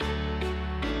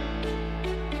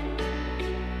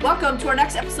Welcome to our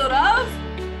next episode of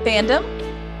Fandom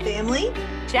Family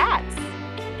Chats.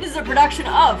 This is a production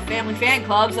of Family Fan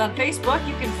Clubs on Facebook.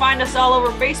 You can find us all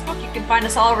over Facebook. You can find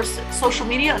us all over social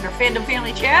media under Fandom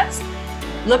Family Chats.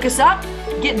 Look us up,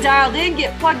 get dialed in,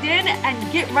 get plugged in,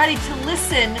 and get ready to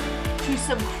listen to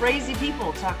some crazy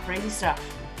people talk crazy stuff.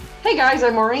 Hey guys,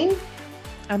 I'm Maureen.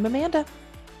 I'm Amanda.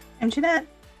 I'm Jeanette.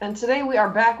 And today we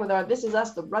are back with our This Is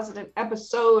Us, the resident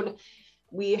episode.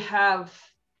 We have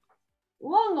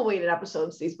long-awaited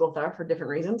episodes, these both are, for different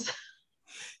reasons.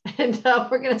 And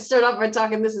we're going to start off by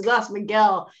talking This Is Us,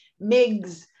 Miguel,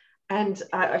 Migs. And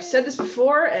I've said this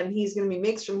before, and he's going to be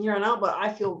Migs from here on out, but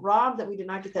I feel robbed that we did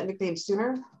not get that nickname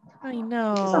sooner. I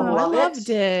know. I loved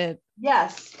it.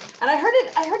 Yes. And I heard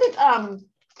it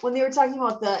when they were talking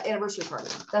about the anniversary party.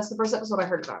 That's the first episode I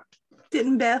heard about.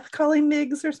 Didn't Beth call him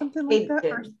Migs or something like that?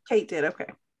 Did. Or Kate did, okay.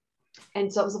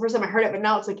 And so it was the first time I heard it, but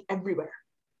now it's like everywhere.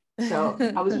 So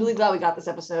I was really glad we got this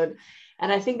episode.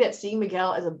 And I think that seeing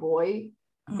Miguel as a boy,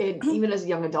 and even as a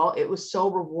young adult, it was so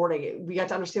rewarding. We got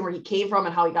to understand where he came from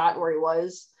and how he got where he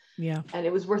was. Yeah. And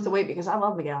it was worth the wait because I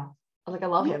love Miguel. I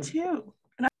love Me him. too.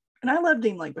 And I loved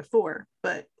him like before,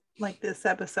 but like this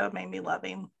episode made me love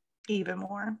him even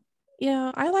more.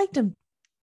 Yeah, I liked him.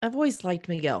 I've always liked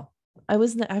Miguel.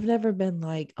 I've never been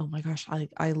like, oh my gosh,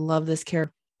 I love this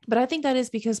character. But I think that is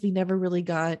because we never really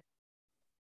got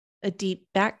a deep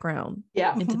background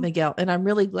into Miguel. And I'm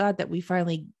really glad that we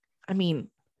finally, I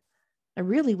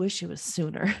really wish it was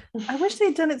sooner. I wish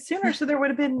they'd done it sooner so there would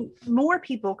have been more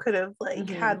people could have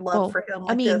had love for him.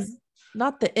 Like this.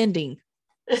 Not the ending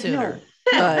sooner.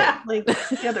 No. But like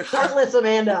the other Heartless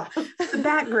Amanda. the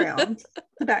background.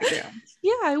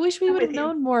 yeah, I wish we would have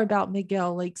known more about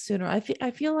Miguel like sooner. I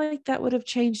feel like that would have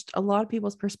changed a lot of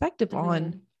people's perspective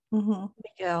on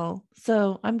Miguel.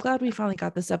 So I'm glad we finally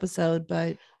got this episode,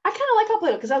 but I kind of like how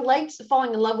played it because I liked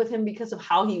falling in love with him because of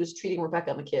how he was treating Rebecca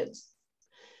and the kids.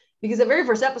 Because the very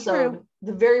first episode of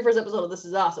This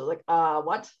Is Us, I was like,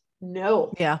 what?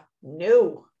 No. Yeah.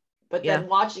 No. But then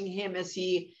watching him as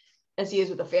he is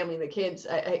with the family and the kids,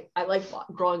 I like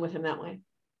growing with him that way.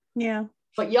 Yeah.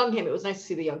 But young him, it was nice to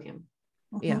see the young him.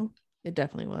 Yeah, it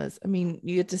definitely was. I mean,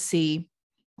 you get to see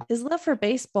his love for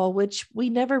baseball, which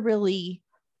we never really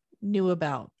knew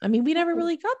about. I mean, we never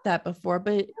really got that before,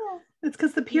 but it's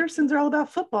because the Pearsons are all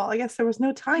about football. I guess there was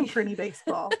no time for any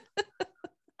baseball.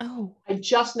 Oh, I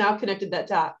just now connected that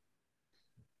dot.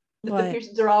 That what? the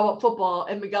Pearsons are all about football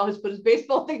and Miguel has put his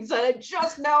baseball things on. I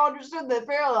just now understood the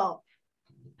parallel.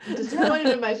 I'm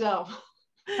disappointed in myself.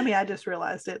 I mean, I just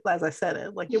realized it as I said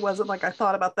it. Like, it wasn't like I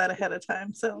thought about that ahead of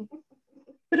time. So,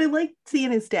 but I liked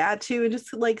seeing his dad too, and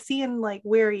just like seeing like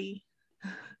where he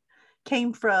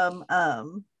came from.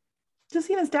 Just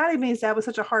seeing his dad. I mean, his dad was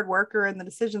such a hard worker, and the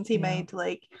decisions he made to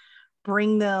like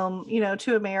bring them,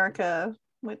 to America,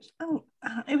 which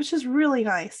it was just really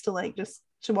nice to like just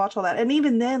to watch all that. And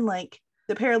even then, like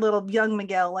the parallel of young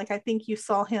Miguel, like I think you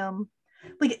saw him.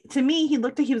 Like to me, he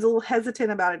looked like he was a little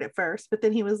hesitant about it at first, but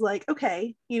then he was like,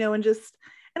 okay, and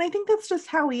I think that's just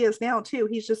how he is now too.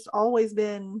 He's just always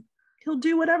been, he'll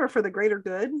do whatever for the greater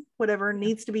good, whatever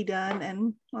needs to be done.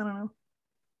 And I don't know,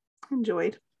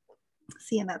 enjoyed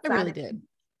seeing that. I really did.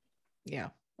 Yeah,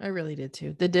 I really did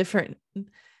too.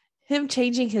 Him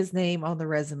changing his name on the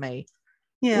resume.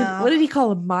 Yeah. What did he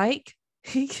call him? Mike?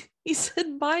 He said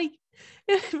Mike.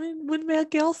 And when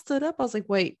Miguel stood up, I was like,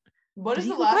 wait. What is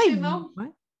the last name though?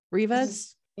 What?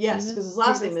 Rivas? Yes, because his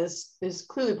last name is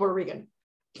clearly Puerto Rican.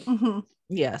 Mm-hmm.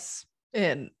 Yes.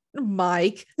 And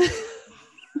Mike.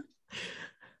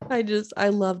 I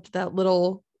loved that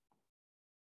little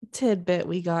tidbit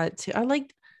we got to.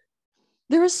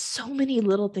 There was so many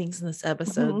little things in this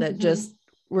episode that just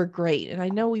were great. And I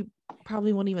know we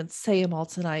probably won't even say them all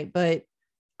tonight, but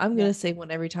I'm going to say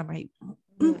one every time I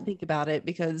think about it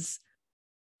because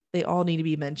they all need to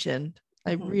be mentioned.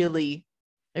 I really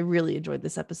enjoyed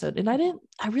this episode, and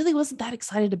I really wasn't that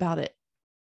excited about it.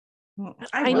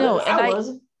 I know.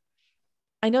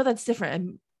 I know that's different,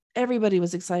 and everybody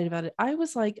was excited about it. I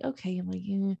was like, okay, I'm like,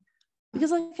 yeah.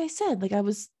 Because like I said, like I've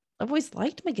always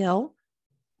liked Miguel,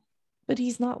 but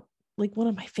he's not like one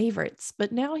of my favorites,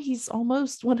 but now he's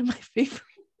almost one of my favorites.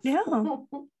 Yeah.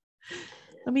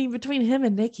 I mean, between him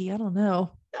and Nikki, I don't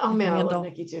know. Oh man, I love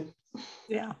Nikki too.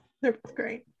 Yeah, they're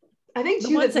great. I think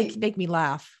the ones that make me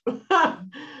laugh.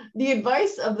 The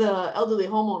advice of the elderly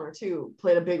homeowner too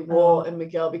played a big role in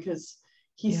Miguel because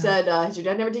he said, has your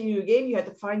dad never taken you to a game? You had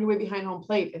to find your way behind home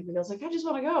plate. And Miguel's like, I just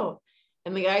want to go.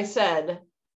 And the guy said,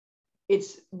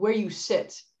 it's where you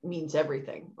sit means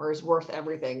everything or is worth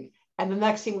everything. And the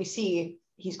next thing we see,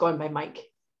 he's going by Mike.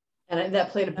 And that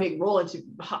played a big role into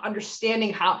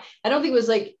understanding how, I don't think it was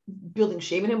like building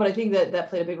shame in him, but I think that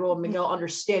played a big role in Miguel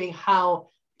understanding how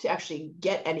to actually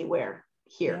get anywhere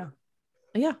here.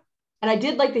 Yeah. And I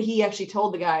did like that he actually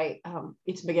told the guy,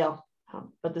 it's Miguel,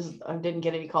 but I didn't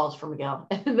get any calls from Miguel.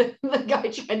 And the guy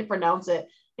tried to pronounce it.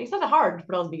 It's not that hard to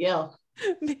pronounce Miguel.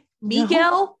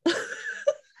 Miguel?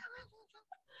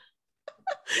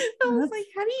 I was like,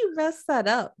 how do you mess that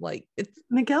up? Like, it's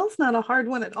Miguel's not a hard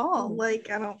one at all. Like,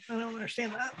 I don't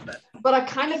understand that. But I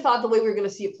kind of thought the way we were going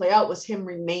to see it play out was him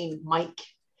remain Mike.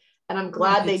 And I'm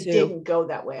glad they didn't go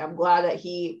that way. I'm glad that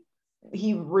he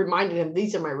reminded him,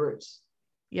 these are my roots.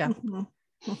 Yeah.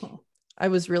 I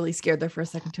was really scared there for a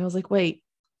second too. I was like, wait,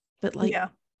 but like,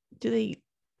 do they?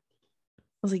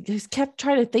 I was like, just kept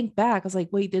trying to think back. I was like,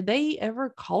 wait, did they ever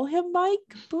call him Mike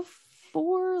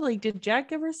before? Like, did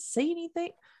Jack ever say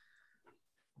anything?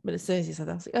 But as soon as he said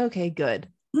that, I was like, okay, good.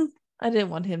 I didn't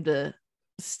want him to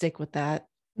stick with that.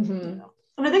 And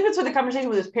I think that's why the conversation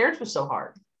with his parents was so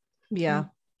hard. Yeah.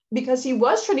 Because he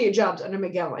was trying to get jobs under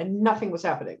Miguel and nothing was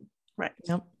happening. Right.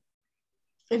 Yep.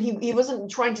 And he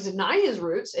wasn't trying to deny his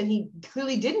roots, and he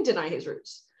clearly didn't deny his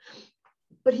roots.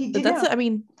 But he did.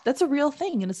 That's a real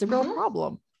thing, and it's a real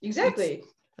problem. Exactly.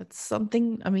 It's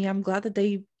something. I mean, I'm glad that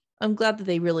they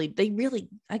really.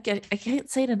 I can't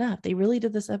say it enough. They really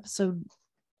did this episode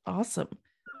awesome.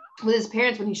 With his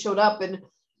parents, when he showed up, and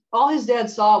all his dad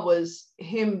saw was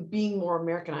him being more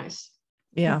Americanized.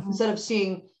 Yeah. Instead of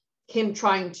seeing him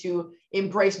trying to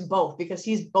embrace both, because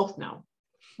he's both now.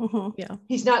 Yeah.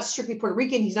 He's not strictly Puerto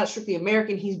Rican. He's not strictly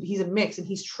American. He's a mix, and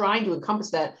he's trying to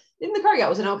encompass that. In the car guy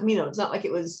was an El Camino. It's not like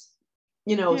it was,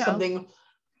 something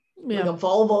like a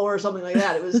Volvo or something like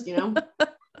that. It was,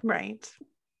 right.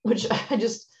 Which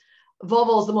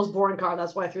Volvo is the most boring car.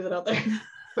 That's why I threw that out there.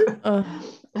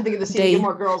 I think in the scene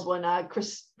Gilmore Girls when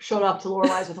Chris showed up to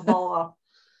Lorelai's with a Volvo.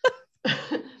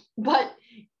 But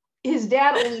his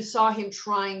dad only saw him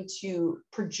trying to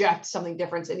project something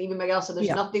different. And even Miguel said there's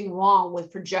nothing wrong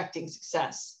with projecting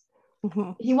success.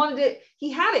 He wanted it. He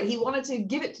had it. He wanted to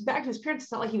give it back to his parents.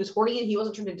 It's not like he was hoarding it. He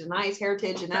wasn't trying to deny his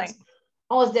heritage. And that's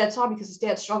all his dad saw, because his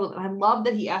dad struggled. And I love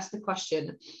that he asked the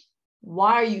question,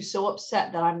 why are you so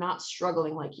upset that I'm not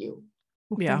struggling like you?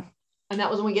 Yeah. And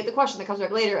that was when we get the question that comes back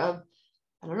later of,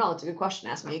 I don't know, it's a good question.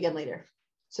 Ask me again later.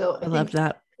 So I love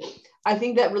that. I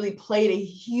think that really played a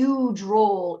huge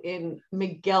role in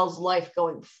Miguel's life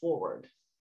going forward.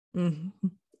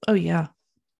 Oh yeah.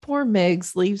 Poor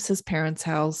Miggs leaves his parents'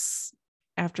 house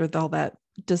after all that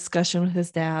discussion with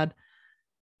his dad.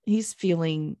 You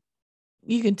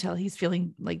can tell he's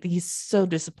feeling like he's so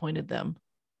disappointed them.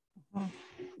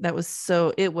 It was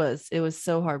so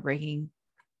heartbreaking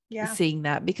seeing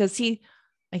that, because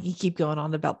I can keep going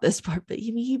on about this part, but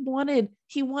he wanted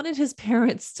his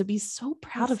parents to be so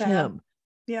proud of him.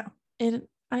 Yeah. And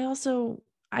I also,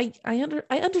 I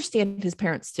understand his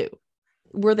parents too.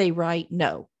 Were they right?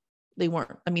 No, they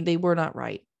weren't. I mean, they were not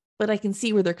right, but I can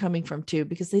see where they're coming from too,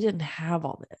 because they didn't have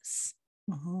all this.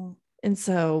 And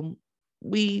so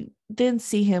we then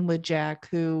see him with Jack,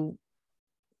 who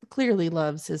clearly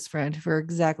loves his friend for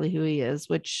exactly who he is,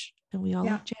 and we all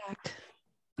love Jack.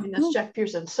 And that's Jack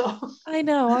Pearson. So I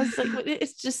know. I was like,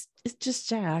 it's just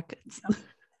Jack.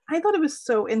 I thought it was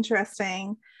so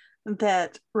interesting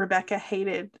that Rebecca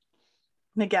hated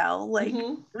Miguel, like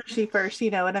when she first,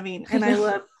 and I mean, and I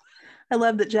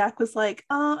love that Jack was like,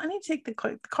 oh, I need to take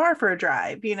the car for a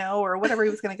drive, or whatever he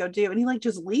was going to go do. And he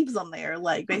just leaves them there,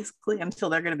 basically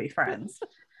until they're going to be friends.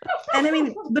 And I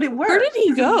mean, but it worked. Where did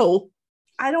he go?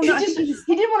 I don't know. He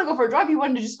didn't want to go for a drive. He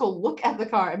wanted to just go look at the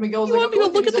car. And Miguel was like,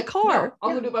 look at the car. No,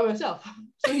 I'll go do it by myself.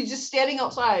 So he's just standing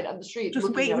outside on the street,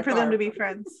 just waiting for them to be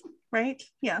friends, right?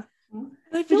 Yeah.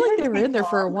 I feel like they were in there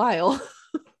for a while.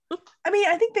 I mean,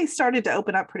 I think they started to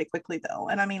open up pretty quickly though.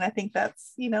 And I mean, I think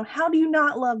that's, how do you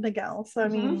not love Miguel? So I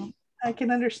mean, I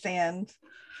can understand,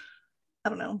 I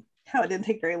don't know how it didn't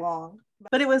take very long,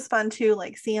 but it was fun too,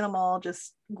 seeing them all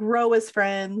just grow as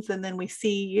friends. And then we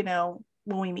see,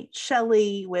 when we meet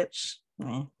Shelley, which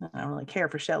I don't really care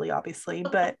for Shelley, obviously,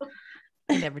 but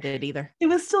I never did either. It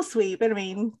was still sweet, but I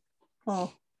mean,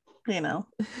 well, I don't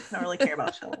really care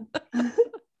about Shelley.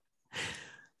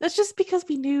 That's just because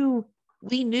we knew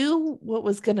what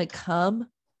was going to come.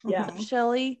 Yeah.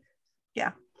 Shelley.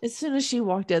 Yeah. As soon as she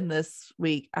walked in this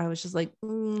week, I was just like,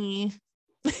 right.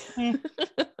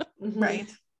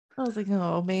 I was like,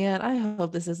 oh man, I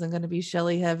hope this isn't going to be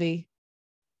Shelley heavy.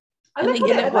 I thought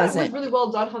it was really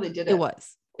well done how they did it. It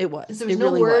was. There was no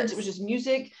really words. It was just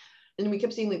music. And we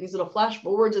kept seeing these little flash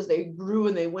forwards as they grew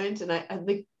and they went. And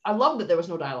I loved that there was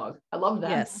no dialogue. I loved that.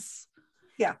 Yes.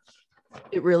 Yeah.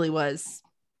 It really was.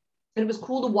 And it was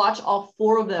cool to watch all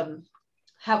four of them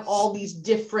have all these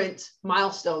different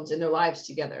milestones in their lives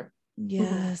together.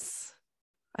 Yes.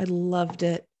 I loved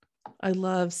it. I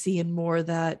love seeing more of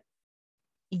that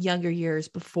younger years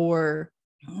before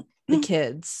the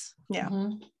kids. Yeah.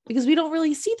 Because we don't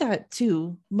really see that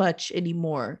too much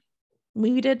anymore.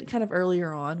 We did kind of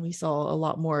earlier on. We saw a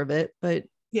lot more of it, but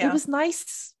it was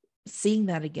nice seeing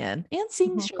that again and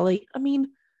seeing Shelley. I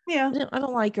mean, yeah, I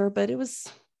don't like her, but it was.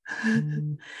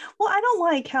 Well, I don't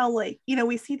like how, like, you know,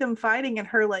 we see them fighting and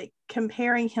her like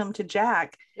comparing him to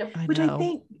Jack, which I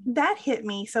think that hit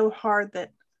me so hard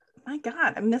that, my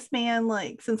God, and this man,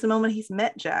 like, since the moment he's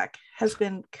met Jack, has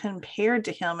been compared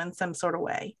to him in some sort of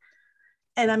way.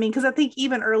 And I mean, because I think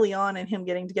even early on in him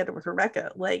getting together with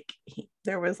Rebecca, like,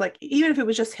 there was like, even if it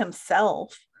was just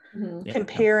himself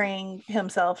comparing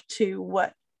himself to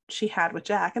what she had with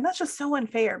Jack, and that's just so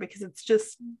unfair, because it's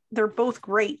just, they're both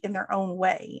great in their own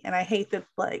way, and I hate that,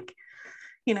 like,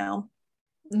 you know.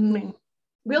 I mean,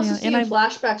 we also see in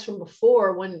flashbacks from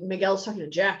before when Miguel's talking to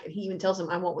Jack, and he even tells him,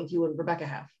 I want what you and Rebecca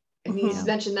have, and he's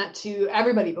mentioned that to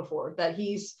everybody before, that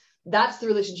that's the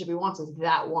relationship he wants, is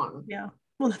that one.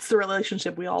 Well, that's the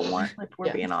relationship we all want, if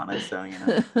we're being honest, so, you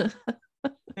know.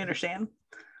 I understand.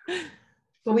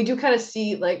 But we do kind of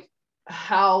see, like,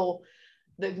 how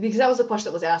because that was the question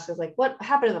that was asked, is like, what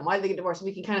happened to them? Why did they get divorced? And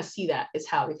we can kind of see that is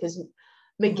how, because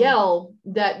Miguel,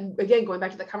 that, again, going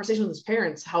back to the conversation with his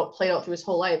parents, how it played out through his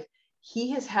whole life,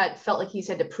 he has felt like he's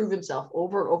had to prove himself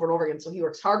over and over and over again. So he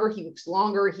works harder, he works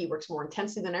longer, he works more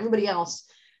intensely than everybody else,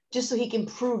 just so he can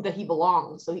prove that he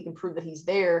belongs, so he can prove that he's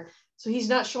there. So he's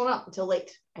not showing up until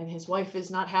late, and his wife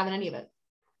is not having any of it.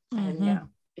 And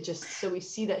it just, so we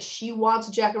see that she wants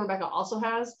what Jack and Rebecca also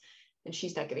has, and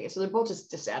she's not getting it. So they're both just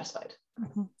dissatisfied.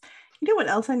 You know what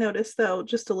else I noticed, though,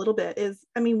 just a little bit, is,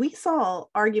 I mean, we saw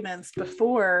arguments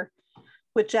before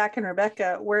with Jack and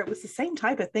Rebecca where it was the same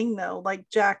type of thing, though, like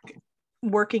Jack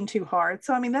working too hard.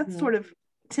 So I mean, that's sort of,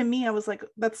 to me, I was like,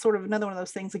 that's sort of another one of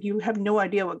those things, like, you have no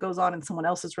idea what goes on in someone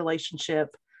else's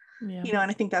relationship, you know. And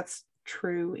I think that's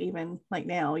true even like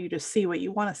now. You just see what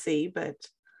you want to see, but,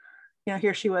 you know,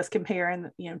 here she was comparing,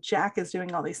 you know, Jack is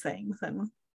doing all these things and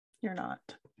you're not.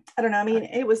 I don't know. I mean,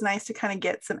 it was nice to kind of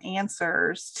get some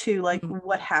answers to, like,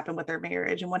 what happened with their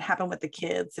marriage and what happened with the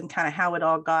kids, and kind of how it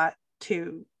all got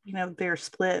to, you know, their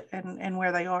split and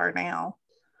where they are now.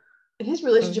 And his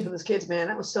relationship with his kids, man,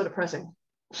 that was so depressing.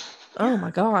 Oh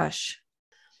my gosh.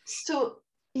 So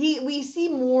we see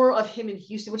more of him in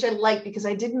Houston, which I like, because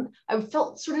I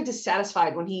felt sort of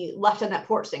dissatisfied when he left on that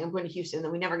porch saying, I'm going to Houston, and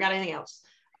then we never got anything else.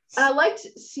 And I liked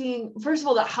seeing, first of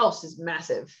all, that house is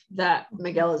massive that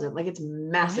Miguel is in, like, it's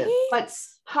massive. Right? But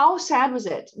how sad was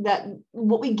it that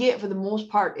what we get for the most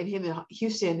part in him in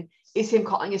Houston is him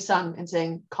calling his son and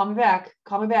saying, call me back,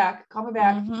 call me back, call me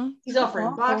back. He's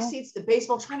offering box seats, the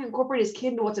baseball, trying to incorporate his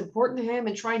kid into what's important to him,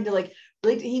 and trying to, like,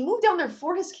 he moved down there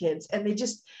for his kids, and they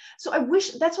just, so I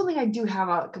wish, that's one thing I do have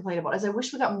a complaint about, is I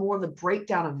wish we got more of the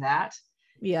breakdown of that.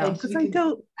 Because I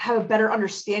don't have a better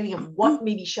understanding of what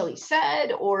maybe Shelley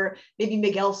said, or maybe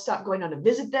Miguel stopped going on to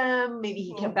visit them. Maybe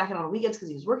he kept backing on weekends because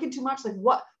he was working too much. Like,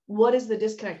 what is the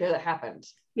disconnect there that happened?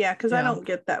 Yeah, because I don't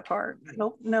get that part. I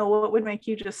don't know what would make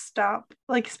you just stop.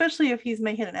 Like, especially if he's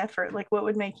making an effort. Like, what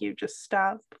would make you just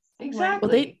stop? Exactly.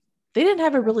 Well, they didn't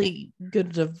have a really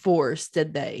good divorce,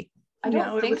 did they? I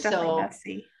don't think so.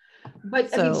 Messy. But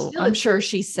so, I mean, still, I'm sure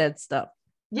she said stuff.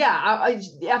 Yeah, I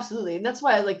absolutely. And that's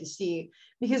why I like to see,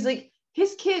 because, like,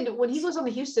 his kid, when he goes on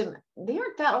to Houston, they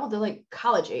aren't that old. They're like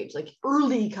college age, like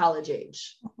early college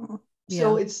age.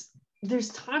 So there's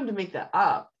time to make that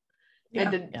up.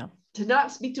 And to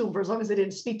not speak to him for as long as they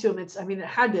didn't speak to him, it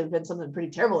had to have been something pretty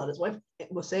terrible that his wife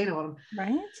was saying about him.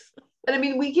 Right. And I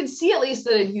mean, we can see at least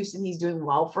that in Houston, he's doing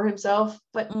well for himself,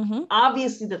 but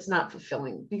obviously that's not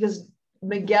fulfilling, because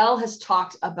Miguel has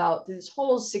talked about this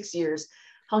whole 6 years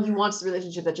how he wants the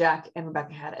relationship that Jack and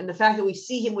Rebecca had. And the fact that we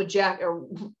see him with Jack, or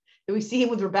that we see him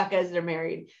with Rebecca as they're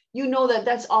married, you know, that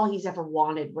that's all he's ever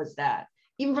wanted, was that.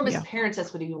 Even from his parents,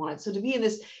 that's what he wanted. So to be in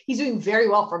this, he's doing very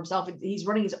well for himself. He's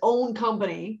running his own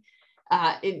company.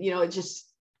 It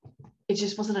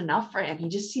just wasn't enough for him. He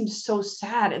just seemed so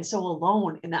sad and so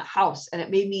alone in that house. And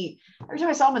it made me, every time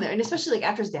I saw him in there, and especially like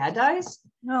after his dad dies.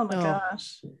 Oh my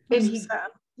gosh. And he,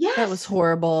 yes. That was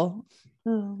horrible.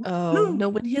 Oh no,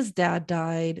 when his dad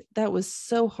died, that was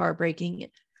so heartbreaking.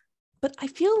 But I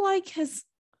feel like as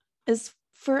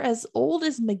old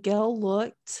as Miguel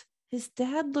looked, his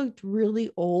dad looked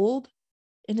really old,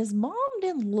 and his mom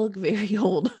didn't look very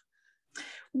old.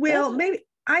 Well, maybe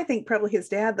I think probably his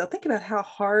dad, though. Think about how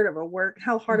hard of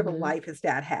a life his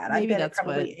dad had. Maybe I bet that's it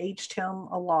probably aged him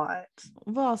a lot.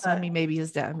 Well, also, I mean, maybe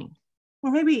his dad. I mean,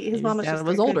 Or maybe his mom was dad just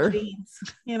was got good older. genes,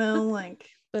 you know, like.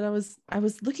 But I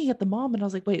was looking at the mom and I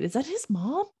was like, wait, is that his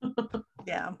mom?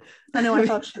 Yeah, I know. I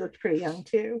thought she looked pretty young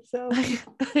too. So I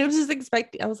was just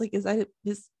expecting. I was like, is that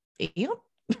his aunt?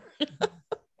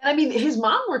 And I mean, his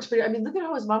mom works pretty. I mean, look at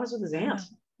how his mom is with his aunt.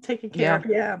 taking care of.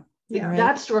 Yeah. Like, Right.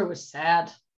 that story was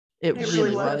sad. It It really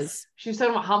really was. She was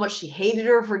talking about how much she hated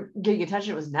her for getting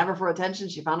attention. It was never for attention.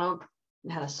 She found out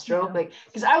and had a stroke. Yeah. Like,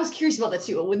 because I was curious about that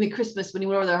too. When he went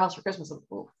over to their house for Christmas, I'm like,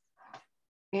 oh,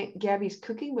 Aunt Gabby's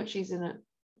cooking, but she's in a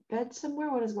bed somewhere.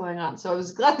 What is going on? So I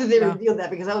was glad that they revealed that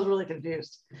because I was really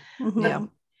confused. Mhm. Yeah.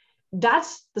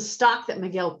 That's the stock that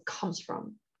Miguel comes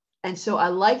from. And so I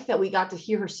like that we got to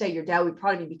hear her say, your dad would be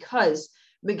proud of you, because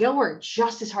Miguel worked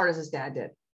just as hard as his dad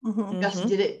did. Mhm. Just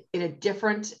did it in a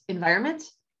different environment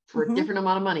for a Mhm. different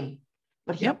amount of money.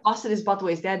 But he busted his butt the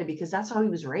way his dad did, because that's how he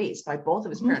was raised by both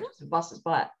of his parents, was to bust his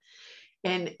butt.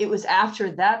 And it was after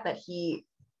that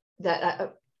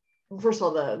first of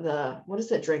all, the what is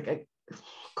that drink? A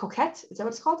coquette? Is that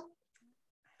what it's called?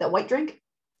 That white drink?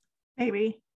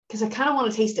 Maybe. Because I kind of want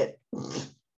to taste it.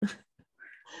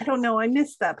 I don't know. I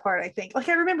missed that part. I think. Like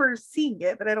I remember seeing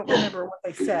it, but I don't remember what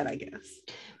they said. I guess.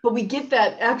 But we get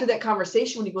that after that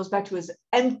conversation when he goes back to his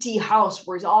empty house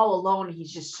where he's all alone and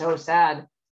he's just so sad.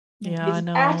 Yeah, It's I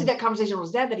know. after that conversation with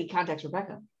his dad that he contacts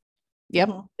Rebecca. Yep.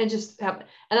 Mhm. And just happen.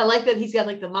 And I like that he's got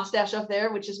like the mustache up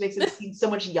there, which just makes him seem so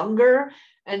much younger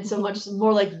and so much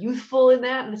more like youthful in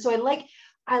that. And so I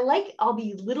like all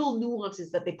the little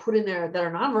nuances that they put in there that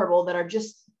are nonverbal, that are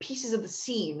just pieces of the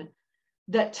scene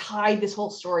that tied this whole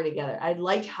story together. I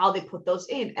like how they put those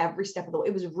in every step of the way.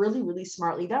 It was really, really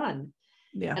smartly done.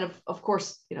 Yeah. And of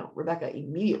course, Rebecca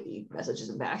immediately messages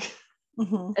him back.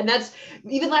 Mhm. And that's,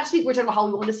 even last week we were talking about how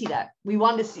we wanted to see that. We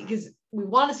wanted to see, because we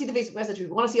want to see the Facebook message. We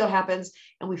want to see how it happens.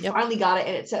 And we finally got it.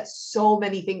 And it set so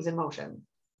many things in motion.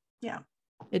 Yeah.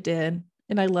 It did.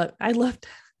 And I loved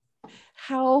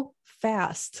how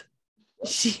fast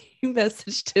she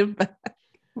messaged him back.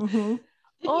 Mhm.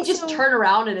 You just Also- turn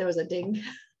around and it was a ding.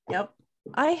 Yep.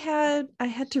 I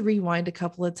had to rewind a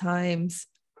couple of times.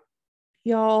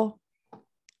 Y'all,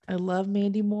 I love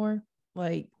Mandy Moore.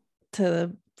 Like,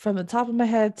 from the top of my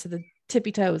head to the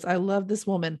tippy toes. I love this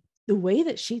woman. The way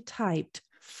that she typed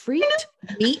freaked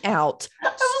me out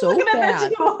so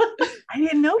bad. I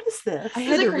didn't notice this. I It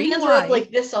had was to like her hands were up rewind.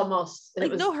 like this almost. And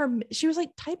Like, it was, no, she was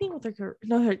like typing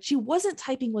with she wasn't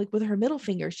typing like with her middle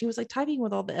finger. She was like typing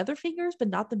with all the other fingers, but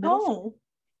not the middle finger. Oh,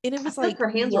 And it was I feel like her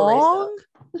hands were raised up. long.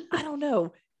 I don't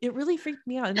know. It really freaked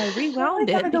me out. And I rewound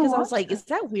gotta it go because I was watch like, is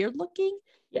that weird looking?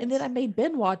 Yes. And then I made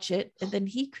Ben watch it. And then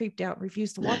he creeped out and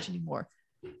refused to watch anymore.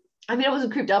 I mean, I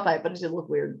wasn't creeped out by it, but it did look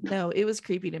weird. No, it was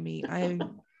creepy to me. I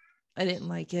didn't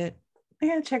like it. I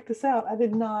gotta check this out. I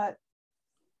did not.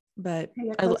 But pay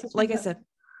that I, close like I attention. said,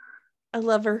 I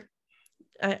love her.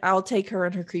 I'll take her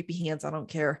and her creepy hands. I don't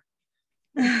care.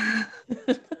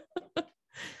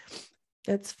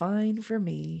 That's fine for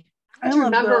me. I have to love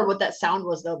remember the- what that sound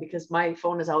was though, because my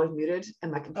phone is always muted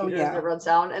and my computer yeah. doesn't ever run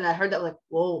sound. And I heard that like,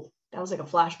 whoa, that was like a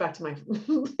flashback to my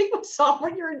like my sophomore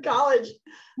year in college.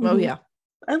 Oh Mhm. yeah.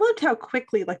 I loved how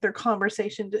quickly like their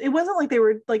conversation. It wasn't like they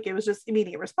were like it was just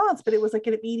immediate response, but it was like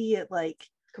an immediate like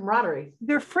Camaraderie.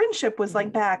 their friendship was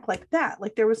like back like that.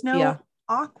 Like there was no Yeah.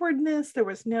 awkwardness. There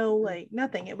was no like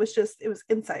nothing. It was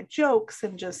inside jokes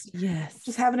and just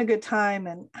Yes. having a good time.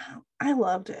 And I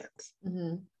loved it.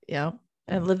 Mm-hmm. Yeah.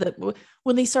 I love that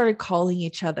when they started calling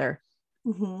each other.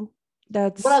 Mm-hmm.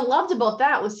 That's What I loved about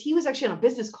that was he was actually on a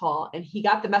business call and he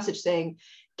got the message saying,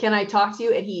 "Can I talk to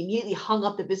you?" And he immediately hung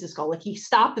up the business call. Like he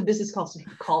stopped the business call so he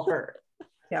could call her.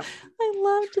 I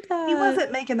loved that. He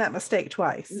wasn't making that mistake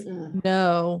twice. Mm-mm.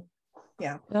 No.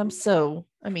 Yeah.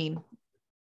 I mean,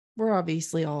 we're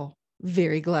obviously all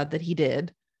very glad that he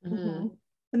did. Mm-hmm.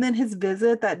 And then his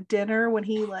visit, that dinner, when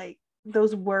he like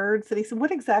those words that he said,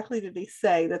 what exactly did he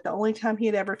say? That the only time he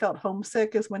had ever felt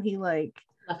homesick is when he like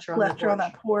Left her on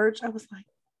that porch. I was like,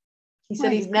 He said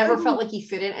My he's never goodness. felt like he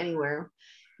fit in anywhere.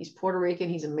 He's Puerto Rican,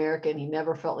 he's American. He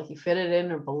never felt like he fitted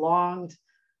in or belonged.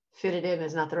 Fitted in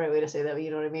is not the right way to say that, but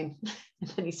you know what I mean? And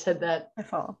then he said that. I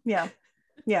follow. Yeah.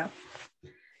 Yeah.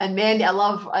 And Mandy, I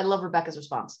love Rebecca's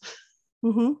response.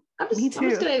 Mm-hmm. I'm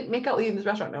just gonna make out with you in this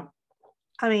restaurant now.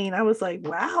 I mean, I was like,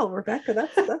 wow, Rebecca,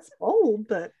 that's bold,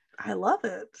 but I love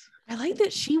it. I like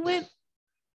that she went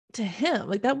to him.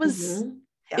 Like that was Mhm.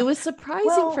 it was surprising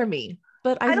Well, for me,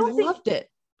 but I I don't think- loved it.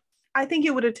 I think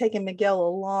it would have taken Miguel a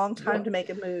long time Yeah. to make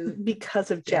a move because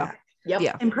of Yeah. Jack. Yep.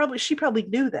 Yeah. And she probably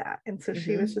knew that. And so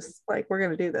she was Mhm. just like, we're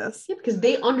going to do this. Yeah, because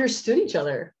they understood each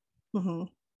other. Mhm.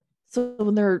 So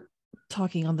when they're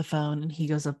talking on the phone and he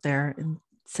goes up there and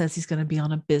says he's going to be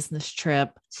on a business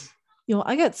trip,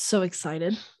 I got so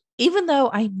excited, even though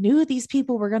I knew these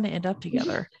people were going to end up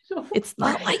together. It's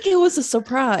not like it was a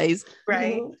surprise,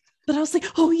 Right. but I was like,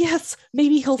 oh yes,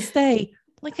 maybe he'll stay.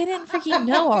 Like I didn't freaking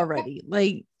know already.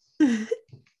 Like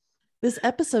this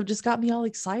episode just got me all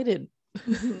excited.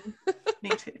 Me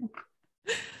too.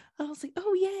 I was like,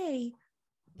 oh yay.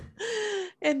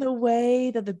 And the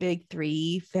way that the big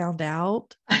three found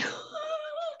out, They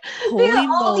holy had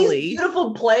all moly. these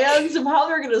beautiful plans of how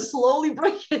they're going to slowly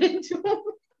break it into them.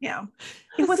 Yeah.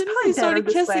 As soon as they started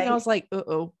kissing, I was like,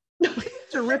 uh-oh.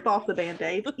 To rip off the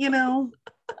Band-Aid, It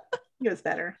was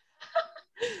better.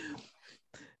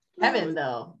 Kevin,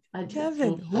 though.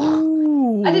 Kevin.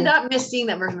 I did not miss seeing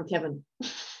that version of Kevin.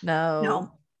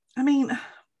 No. I mean,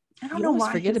 I don't You know always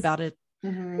why. forget about it.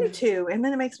 Me too. And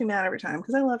then it makes me mad every time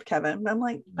because I love Kevin. But I'm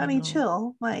like, buddy, No.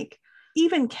 chill. Like,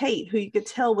 even Kate, who you could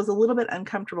tell was a little bit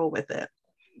uncomfortable with it,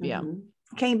 Yeah.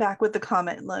 came back with the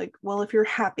comment like, well, if you're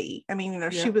happy, I mean,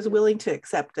 she Yeah. was willing to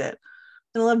accept it.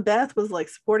 And I love Beth was like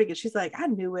supporting it. She's like, I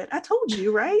knew it. I told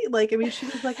you, right? Like, I mean, she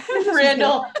was like, I knew this was gonna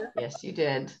Randall. happen. Yes, you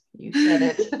did. You said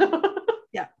it.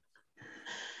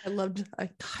 I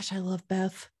love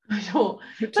Beth. I know.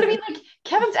 But I mean, like,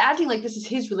 Kevin's acting like this is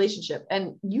his relationship,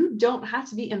 and you don't have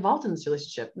to be involved in this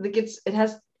relationship. Like,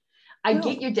 I No.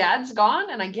 get your dad's gone,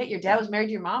 and I get your dad was married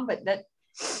to your mom, but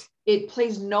it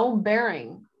plays no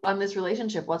bearing on this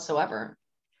relationship whatsoever.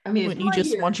 I mean, Wouldn't you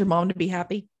just want your mom to be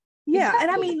happy? Yeah. And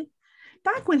I Exactly. mean,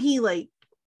 back when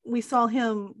we saw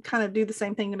him kind of do the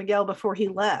same thing to Miguel before he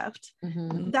left,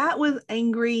 Mhm. that was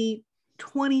angry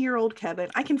 20-year-old Kevin.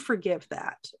 I can forgive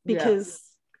that because,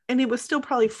 and it was still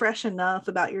probably fresh enough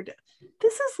about your dad.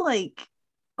 This is like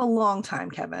a long time,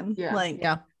 Kevin. Yeah. Like,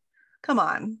 Yeah. come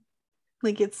on.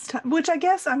 Like it's time, which I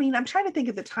guess, I mean, I'm trying to think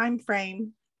of the time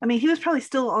frame. I mean, he was probably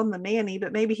still on the Manny,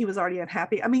 but maybe he was already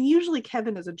unhappy. I mean, usually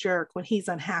Kevin is a jerk when he's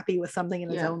unhappy with something in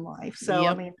his own life. So,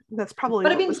 Yep. I mean, that's probably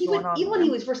But I what mean, was he going would, on. even with when he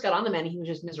him. was first got on the man, he was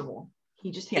just miserable.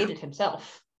 He just hated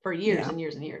himself for years and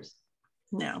years and years.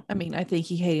 No. I mean, I think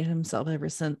he hated himself ever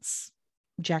since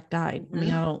Jack died. I mean,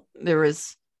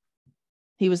 Mhm.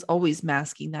 he was always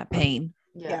masking that pain.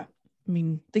 Yeah. I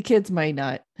mean, the kids might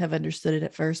not have understood it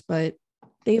at first, but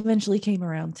they eventually came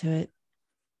around to it.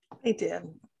 They did.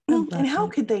 I And loved how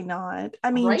it. could they not?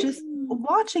 I mean, Right? just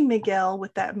watching Miguel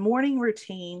with that morning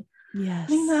routine. Yes.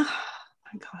 I mean, oh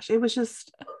my gosh, it was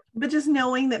just, but just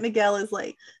knowing that Miguel is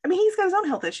like, I mean, he's got his own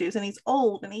health issues and he's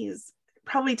old and he's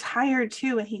probably tired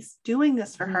too. And he's doing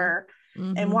this for Mhm. her.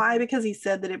 Mhm. And why? Because he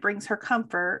said that it brings her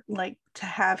comfort, like to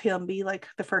have him be like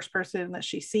the first person that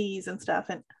she sees and stuff.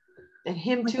 And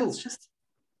him like, too. that's just,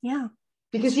 yeah.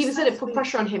 Because he just said so it put sweet.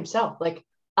 pressure on himself. Like,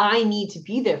 I need to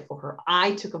be there for her.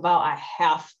 I took a vow. I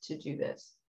have to do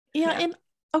this. Yeah, and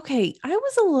okay, I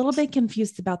was a little bit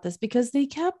confused about this because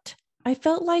I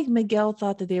felt like Miguel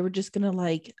thought that they were just gonna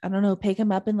like, I don't know, pick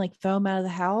him up and like throw him out of the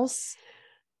house.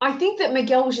 I think that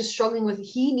Miguel was just struggling with,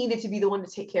 he needed to be the one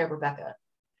to take care of Rebecca.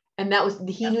 And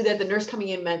he knew that the nurse coming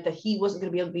in meant that he wasn't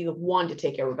going to be able to be the one to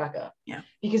take care of Rebecca. Yeah.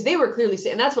 Because they were clearly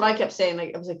saying, and that's what I kept saying.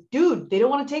 Like, I was like, dude, they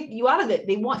don't want to take you out of it.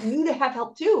 They want you to have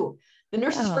help too. The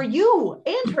nurse is for you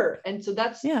and her. And so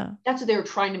that's what they were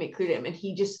trying to make clear to him. And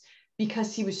he just,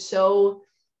 because he was so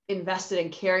invested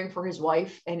in caring for his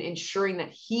wife and ensuring that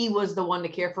he was the one to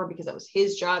care for her because that was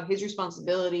his job, his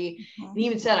responsibility. And he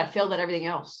even said, I failed at everything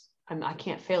else. I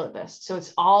can't fail at this. So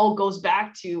it's all goes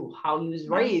back to how he was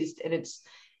raised. And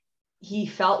he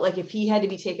felt like if he had to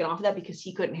be taken off of that because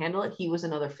he couldn't handle it, he was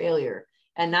another failure.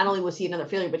 And not only was he another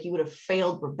failure, but he would have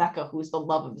failed Rebecca, who was the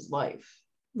love of his life.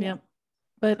 Yeah.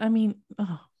 But I mean, but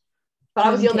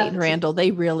I was Kate and Randall, they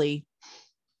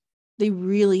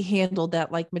really handled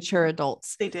that like mature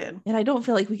adults. They did. And I don't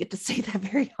feel like we get to say that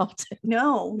very often.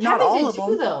 No, not all of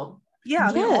them though. Yeah,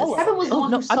 I mean, Yes. Kevin was the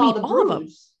one who saw the all of them.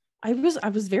 bruise. I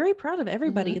was very proud of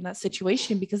everybody in that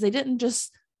situation because they didn't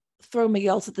just throw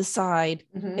Miguel to the side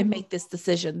and make this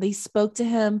decision. They spoke to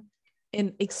him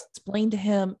and explained to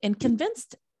him and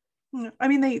convinced him. I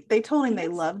mean, they told him they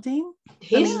loved him.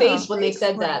 His face when they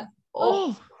said that.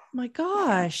 Oh my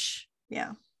gosh.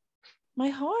 Yeah. My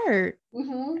heart.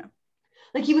 Yeah.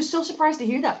 Like he was so surprised to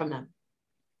hear that from them.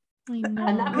 I know.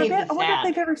 And that made me sad. I wonder if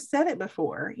they've ever said it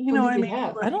before. You know what I mean?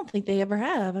 Like, I don't think they ever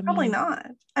have. Probably not.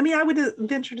 I mean, I would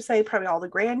venture to say probably all the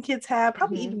grandkids have.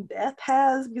 Probably even Beth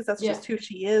has because that's just who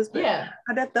she is. But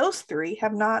I bet those three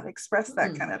have not expressed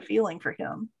that kind of feeling for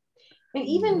him. And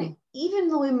even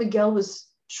the way Miguel was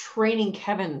training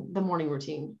Kevin the morning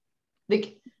routine,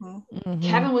 like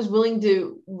Kevin was willing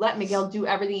to let Miguel do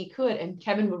everything he could, and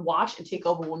Kevin would watch and take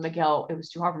over when it was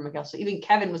too hard for Miguel. So even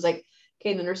Kevin was like,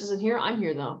 okay, the nurse isn't here, I'm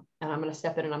here though, and I'm going to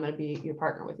step in and I'm going to be your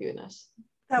partner with you in this.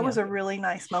 That was a really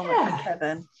nice moment Yeah. for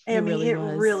Kevin. It I mean, really it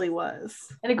was. really was.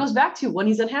 And it goes back to when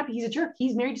he's unhappy, he's a jerk.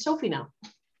 He's married to Sophie now.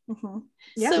 Mhm.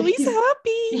 Yeah. So he's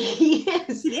happy. He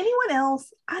is. Did anyone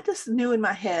else? I just knew in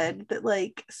my head that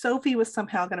like Sophie was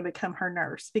somehow going to become her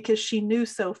nurse because she knew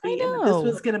Sophie and that this know.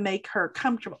 was going to make her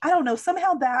comfortable. I don't know.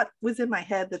 Somehow that was in my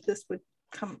head that this would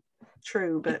come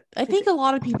true, but I think a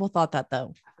lot of people thought that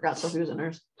though. I forgot Sophie was a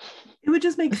nurse. it would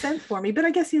just make sense for me. But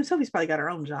I guess, you know, Sophie's probably got her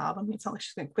own job. I mean, it's not like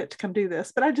she's going to quit to come do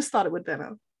this, but I just thought it would have been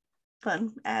a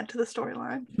fun add to the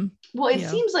storyline. Well, it Yeah.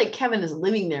 seems like Kevin is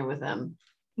living there with them.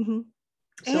 Mhm.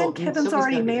 So, And Kevin's Sophie's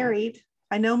already gotta be there. married.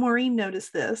 I know Maureen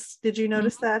noticed this. Did you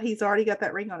notice that? He's already got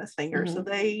that ring on his finger. So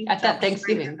they At that jumped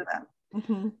straight Thanksgiving. into that.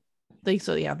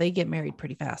 Mhm. They get married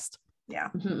pretty fast. Yeah.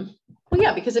 Mhm. Well,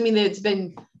 yeah, because I mean, it's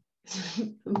been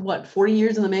what, 40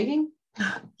 years in the making?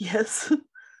 Yes.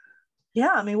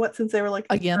 Yeah. I mean, what, since they were like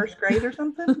in Again. first grade or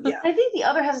something? Yeah. I think the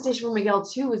other hesitation for Miguel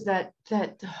too is that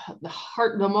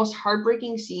the most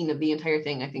heartbreaking scene of the entire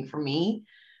thing, I think for me,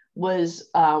 was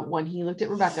when he looked at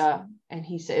Rebecca and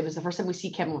he said, it was the first time we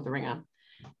see Kevin with the ring on,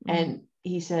 and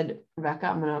he said, "Rebecca,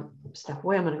 I'm gonna step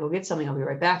away. I'm gonna go get something. I'll be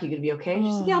right back. You gonna be okay?"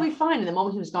 She said, "Yeah, I'll be fine." And the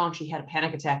moment he was gone, she had a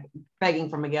panic attack, begging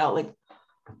for Miguel, like,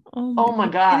 "Oh my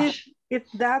gosh." If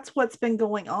that's what's been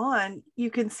going on, you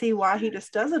can see why he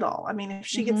just does it all. I mean, if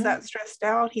she gets Mhm. that stressed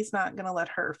out, he's not going to let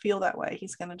her feel that way.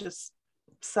 He's going to just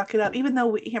suck it up. Even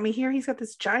though, here he's got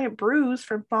this giant bruise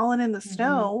from falling in the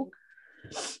snow.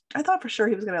 I thought for sure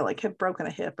he was going to like have broken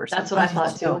a hip or something. That's what I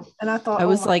thought too. And I thought, I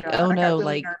was my like, God, oh I got no, really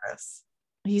like nervous.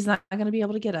 he's not going to be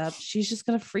able to get up. She's just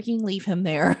going to freaking leave him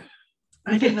there.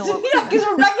 I didn't know what was Yeah, because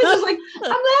Rebecca's just like, "I'm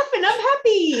laughing. I'm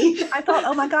happy." I thought,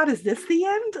 oh my God, is this the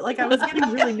end? Like I was getting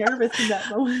really nervous in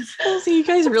that moment. So you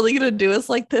guys really going to do us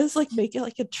like this? Like make it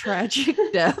like a tragic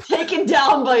death? Taken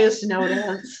down by a snow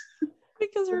dance.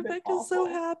 Because Would've been Rebecca's so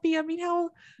awful. happy. I mean, how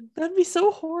that'd be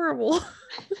so horrible.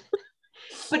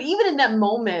 But even in that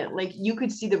moment, like you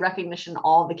could see the recognition in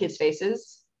all the kids'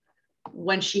 faces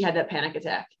when she had that panic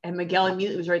attack. And Miguel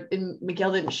immediately was right. And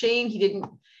Miguel didn't shame. He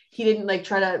didn't like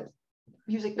try to,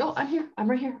 he was like, "No, I'm here. I'm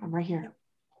right here. I'm right here."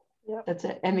 Yep. That's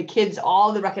it. And the kids,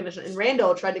 all the recognition. And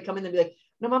Randall tried to come in and be like,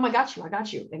 "No, Mom, I got you. I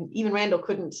got you." And even Randall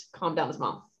couldn't calm down his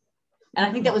mom. And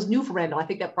I think that was new for Randall. I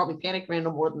think that probably panicked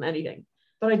Randall more than anything.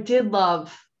 But I did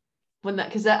love when that,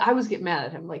 because I was getting mad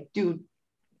at him. Like, dude,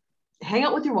 hang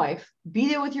out with your wife, be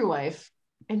there with your wife,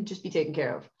 and just be taken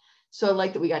care of. So I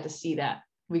like that we got to see that.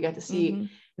 We got to see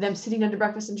them sitting under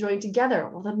breakfast enjoying together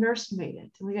while the nurse made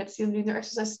it. And we got to see them doing their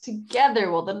exercises together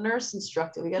while the nurse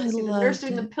instructed. We got to see the nurse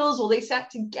doing the pills while they sat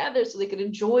together so they could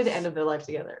enjoy the end of their life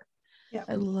together. Yeah.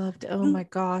 I loved it. Oh my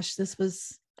gosh. This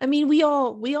was, I mean, we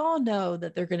all know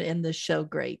that they're going to end this show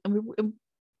great. I mean,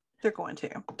 They're going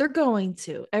to. they're going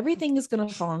to. Everything is going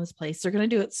to fall in its place. They're going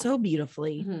to do it so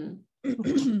beautifully.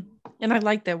 And I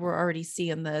like that we're already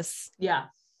seeing this. Yeah.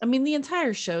 I mean, the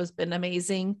entire show's been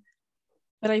amazing,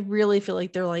 but I really feel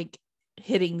like they're like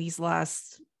hitting these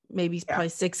last maybe probably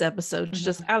 6 episodes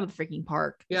just out of the freaking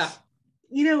park. Yeah.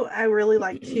 You know, I really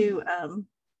like to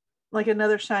like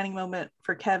another shining moment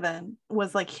for Kevin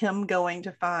was like him going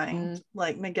to find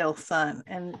like Miguel's son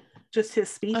and just his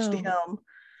speech to him.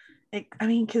 I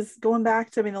mean, because going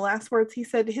back to, the last words he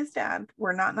said to his dad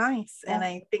were not nice. Yeah. And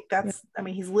I think that's,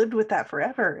 he's lived with that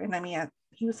forever. And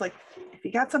he was like, if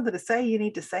you got something to say, you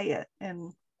need to say it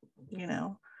and,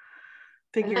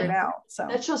 figure it out. So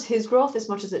that shows his growth as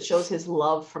much as it shows his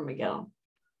love for Miguel.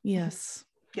 Yes.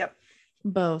 Yep.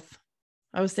 Both.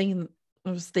 I was thinking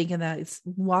that it's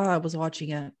while I was watching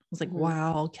it, I was like,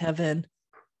 wow, Kevin.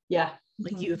 Yeah.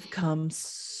 Like you've come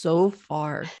so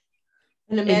far.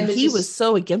 And he was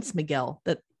so against Miguel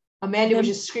that Amanda was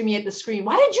just screaming at the screen,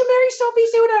 "Why didn't you marry Sophie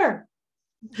sooner?"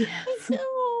 Yes.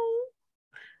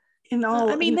 I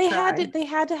know. They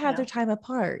had to have their time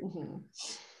apart.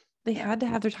 They had to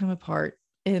have their time apart,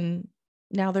 and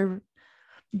now they're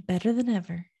better than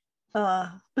ever.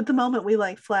 But the moment we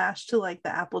flashed to the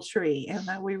apple tree,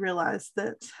 and we realized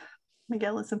that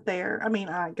Miguel isn't there.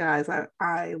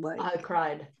 I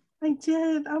cried. I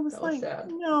did. I was like,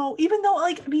 sad. No, even though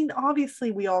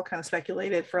obviously we all kind of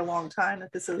speculated for a long time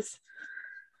that this is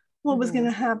what was going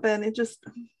to happen. It just,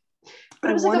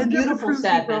 but it was like a beautiful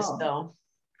sadness though.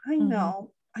 I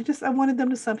know. I wanted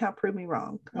them to somehow prove me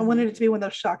wrong. I wanted it to be one of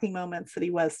those shocking moments that he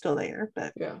was still there,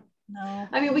 but no.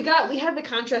 We had the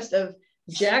contrast of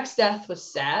Jack's death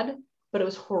was sad, but it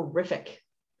was horrific.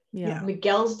 Yeah.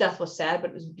 Miguel's death was sad,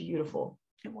 but it was beautiful.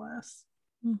 It was.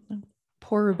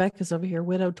 Poor Rebecca's over here,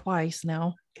 widowed twice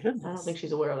now. Goodness. I don't think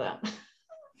she's aware of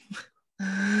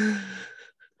that.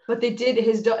 But they did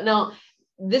now,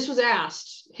 this was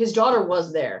asked. His daughter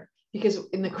was there because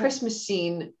in the Christmas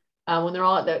scene, when they're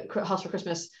all at the house for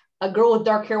Christmas, a girl with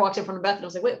dark hair walks in front of Beth, and I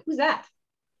was like, wait, who's that?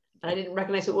 And I didn't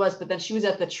recognize who it was, but then she was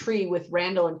at the tree with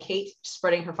Randall and Kate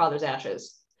spreading her father's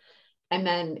ashes. And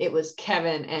then it was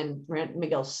Kevin and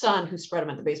Miguel's son who spread them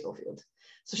at the baseball field.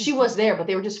 So she was there, but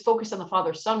they were just focused on the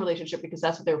father-son relationship because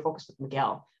that's what they were focused with.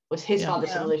 Miguel was his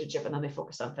father-son relationship, and then they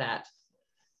focused on that.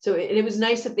 So it was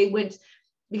nice that they went,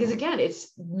 because again,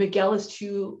 it's Miguel is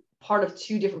part of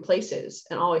two different places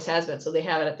and always has been. So they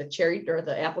have it at the cherry or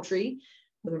the apple tree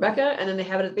with Rebecca, and then they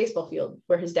have it at the baseball field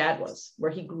where his dad was,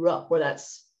 where he grew up, where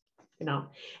that's, and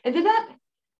then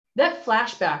that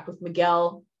flashback with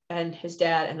Miguel and his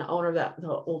dad and the owner of the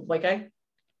old white guy.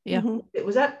 Yeah. Do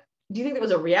you think that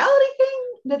was a reality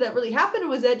thing that really happened? Or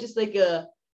was that just like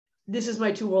this is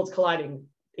my two worlds colliding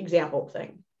example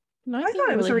thing? No, I thought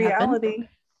it was a reality.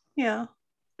 Yeah.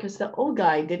 Because the old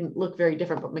guy didn't look very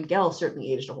different, but Miguel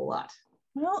certainly aged a whole lot.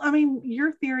 Well, I mean,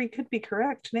 your theory could be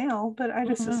correct now, but I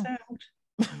just assumed.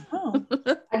 Oh.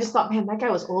 I just thought, man, that guy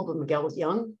was old when Miguel was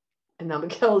young. And now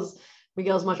Miguel's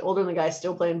much older, and the guy's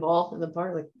still playing ball in the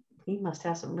park. Like, he must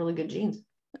have some really good genes.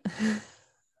 I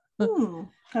don't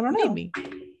know. Maybe.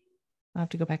 I'll have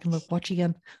to go back and watch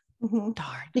again. Mm-hmm.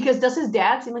 Darn. Because does his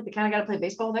dad seem like the kind of guy to play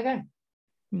baseball with that guy?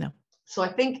 No. So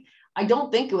I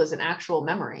don't think it was an actual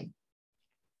memory.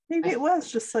 Maybe it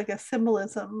was just like a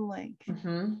symbolism, like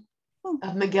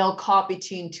of Miguel caught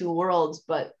between two worlds,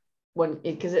 but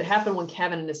because it happened when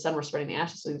Kevin and his son were spreading the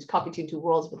ashes, so he was caught between two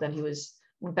worlds, but then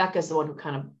Rebecca's the one who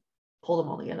kind of pulled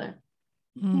them all together.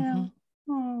 Yeah.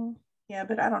 Oh, yeah,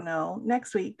 but I don't know.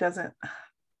 Next week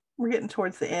we're getting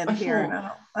towards the end here, and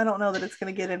I don't know that it's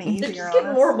going to get any easier. It's just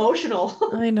getting more emotional.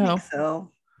 I know.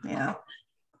 So yeah,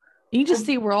 you just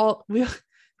see we're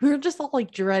just all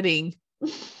like dreading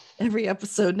every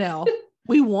episode now.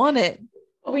 We want it,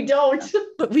 but we don't.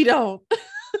 But we don't.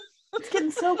 It's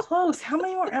getting so close. How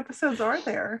many more episodes are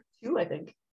there? 2, I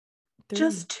think. 3.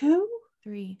 Just 2?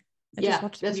 3.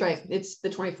 That's right. It's the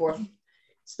 24th.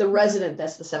 It's The Resident.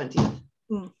 That's the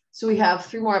 17th. So we have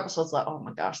 3 more episodes left. Oh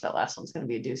my gosh, that last one's going to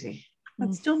be a doozy.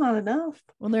 That's still not enough.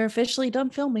 Well, they're officially done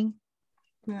filming.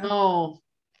 Yeah. Oh,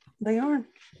 they are.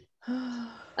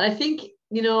 And I think,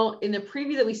 in the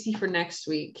preview that we see for next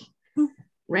week,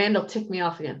 Randall ticked me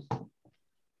off again.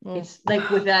 Well, it's like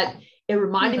with that, it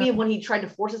reminded me of when he tried to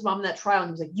force his mom in that trial, and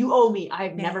he was like, you owe me. I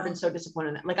have never been so disappointed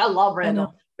in that. Like, I love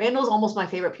Randall. Randall's almost my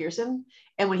favorite Pearson.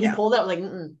 And when he pulled out, I was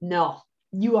like, no,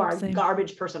 you are a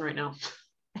garbage person right now.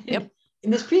 Yep. In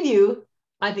this preview,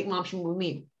 I think mom should move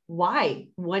me. Why?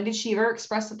 When did she ever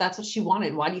express that that's what she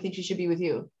wanted? Why do you think she should be with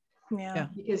you? Yeah.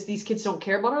 Because these kids don't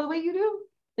care about her the way you do?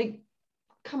 Like,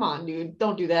 come on, dude,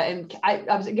 don't do that. And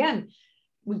I was, again,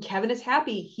 when Kevin is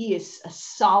happy, he is a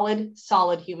solid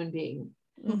human being.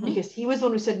 Because he was the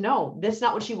one who said, no, that's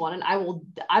not what she wanted. I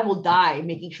will die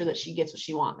making sure that she gets what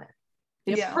she wanted.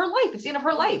 It's her life. It's the end of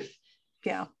her life.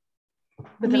 Yeah.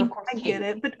 But then, of course, I get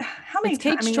it. But how many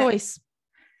times? Kate's choice.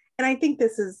 And I think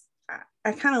this is,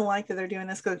 I kind of like that they're doing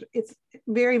this because it's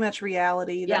very much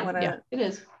reality. That it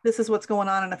is. This is what's going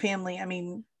on in a family. I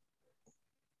mean,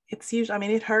 it's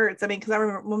usually, it hurts. Because I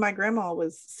remember when my grandma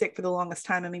was sick for the longest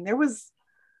time, there was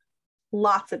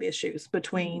lots of issues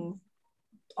between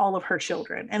all of her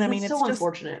children. And it's so just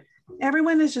unfortunate.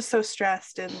 Everyone is just so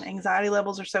stressed and anxiety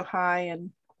levels are so high.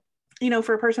 And,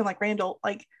 for a person like Randall,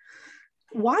 like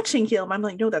watching him, I'm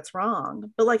like, no, that's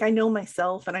wrong. But like, I know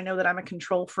myself and I know that I'm a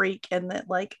control freak and that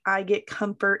like, I get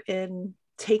comfort in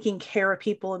taking care of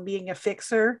people and being a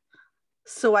fixer.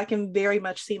 So I can very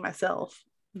much see myself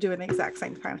doing the exact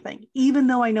same kind of thing, even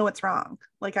though I know it's wrong.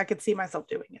 Like I could see myself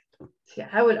doing it. Yeah.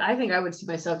 I think I would see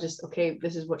myself just, okay,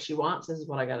 this is what she wants. This is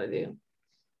what I got to do.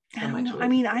 I don't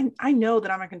know. I know that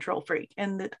I'm a control freak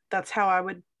and that's how I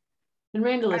would. And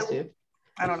Randall is too.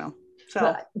 I don't know. So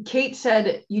but Kate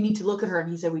said, you need to look at her. And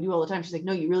he said, we do all the time. She's like,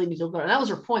 no, you really need to look at her. And that was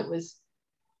her point was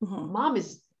mom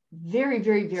is very,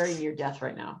 very, very near death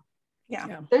right now.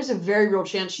 Yeah. There's a very real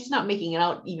chance she's not making it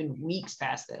out even weeks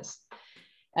past this.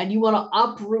 And you want to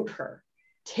uproot her,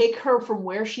 take her from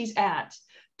where she's at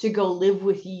to go live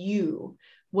with you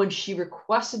when she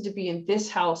requested to be in this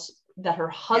house that her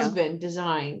husband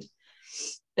designed,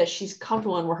 that she's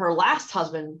comfortable in, where her last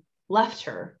husband left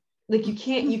her. Like you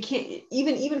can't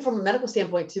even from a medical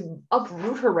standpoint to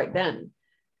uproot her right then.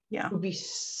 Yeah, would be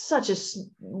such a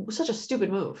stupid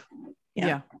move.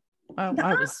 Yeah. I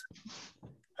was.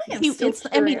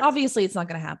 Obviously it's not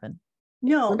going to happen.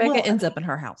 No, Rebecca ends up in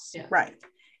her house. Yeah. Right.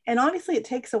 And honestly, it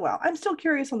takes a while. I'm still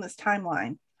curious on this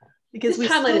timeline because this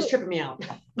timeline is tripping me out.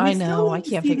 I know. I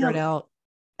can't figure it out.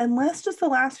 Unless just the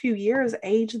last few years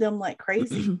age them like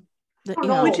crazy,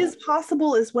 which is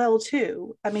possible as well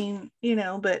too.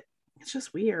 But it's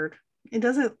just weird. It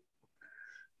doesn't.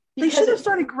 They should have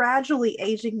started gradually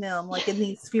aging them, like in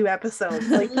these few episodes.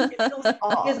 Like it feels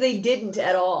off. Because they didn't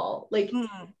at all. Like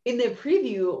in the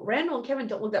preview, Randall and Kevin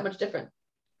don't look that much different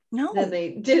than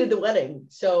they did at the wedding.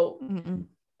 So,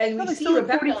 and we see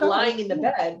Rebecca lying in the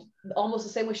bed almost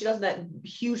the same way she does in that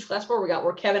huge flash forward we got,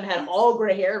 where Kevin had all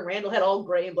gray hair and Randall had all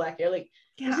gray and black hair. Like,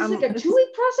 is this like a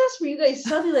 2-week process where you guys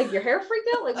suddenly like your hair freaked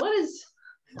out? Like, what is?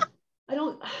 I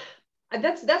don't.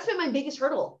 That's been my biggest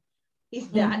hurdle. Is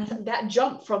that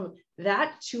jump from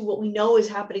that to what we know is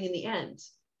happening in the end.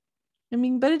 I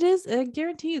mean, but it is, I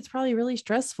guarantee it's probably really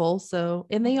stressful. So,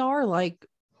 and they are like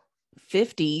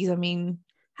 50s. I mean,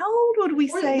 how old would we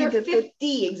say they're that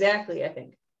 50 exactly, I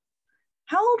think.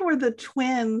 How old were the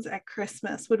twins at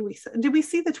Christmas? Would we say? Did we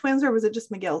see the twins, or was it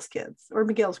just Miguel's kids or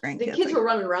Miguel's grandkids? The kids were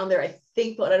running around there, I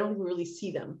think, but I don't really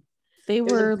see them. They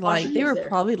were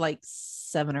probably like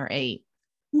 7 or 8.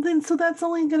 Well, then, so that's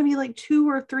only going to be like 2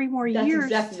 or 3 more years.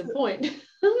 That's exactly the point.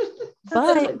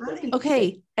 But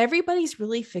okay, everybody's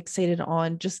really fixated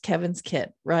on just Kevin's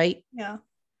kid, right? Yeah.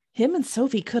 Him and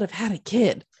Sophie could have had a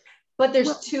kid. But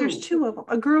there's two. There's 2 of them,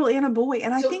 a girl and a boy.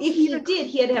 And I think if he did,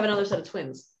 he had to have another set of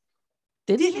twins.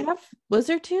 Did he have? Was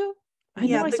there 2? I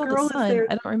know I saw the son.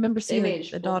 I don't remember seeing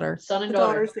the daughter. Son and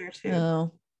daughter's there too.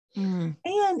 Oh.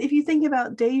 And if you think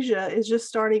about Deja is just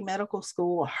starting medical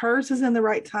school, hers is in the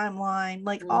right timeline.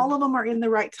 Like all of them are in the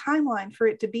right timeline for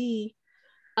it to be.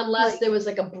 Unless there was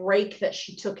like a break that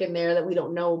she took in there that we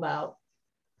don't know about.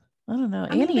 I don't know.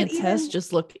 Annie and Tess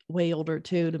just look way older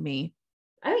too to me.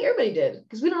 I think everybody did,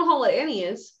 because we don't know how old Annie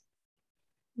is.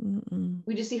 Mm-mm.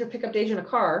 We just see her pick up Deja in a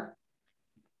car.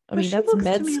 I mean, that's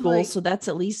med school, so that's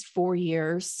at least 4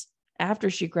 years after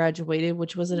she graduated,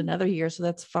 which was another year, so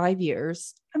that's 5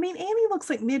 years. I mean, Annie looks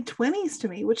like mid-20s to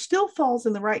me, which still falls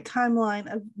in the right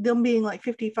timeline of them being like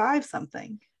 55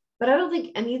 something. But I don't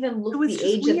think any of them look the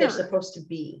age that they're supposed to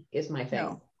be, is my thing.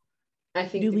 No. I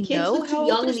think the kids look too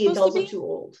young and the adults are too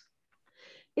old.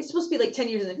 It's supposed to be like 10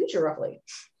 years in the future, roughly.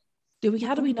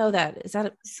 How do we know that? Is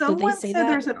that someone said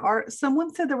there's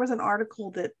someone said there was an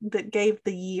article that gave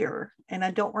the year, and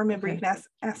I don't remember. You can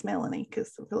ask Melanie,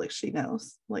 because I feel like she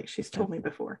knows, like she's told me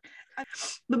before.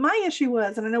 But my issue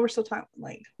was, and I know we're still talking,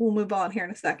 like we'll move on here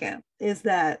in a second, is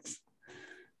that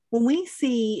when we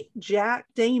see Jack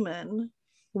Damon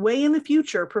way in the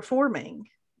future performing,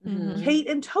 Kate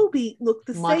and Toby look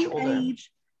the same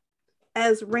age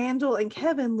as Randall and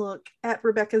Kevin look at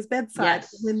Rebecca's bedside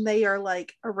when they are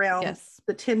like around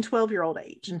the 10-12-year-old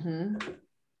age. And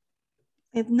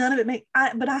none of it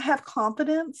but I have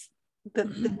confidence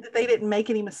that they didn't make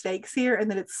any mistakes here,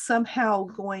 and that it's somehow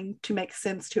going to make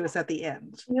sense to us at the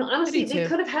end. You know, honestly, Kevin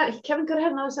could have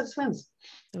had another set of twins.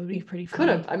 That would be pretty fun. Could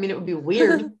have. I mean, it would be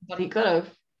weird, but he could have.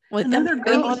 Well,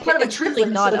 it's really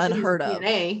not unheard of.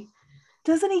 DNA.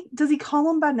 Does he call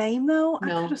them by name though?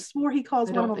 No. I could have swore he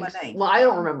calls one of them by name. Well, I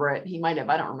don't remember it. He might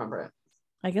have. I don't remember it.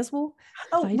 I guess we'll.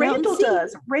 Randall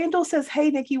does. Randall says,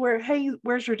 "Hey, Nikki,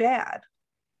 where's your dad?"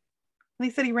 And he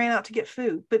said he ran out to get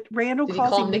food. But Randall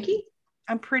calls him Nikki.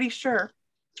 I'm pretty sure.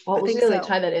 Well, we'll see how they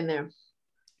tie that in there.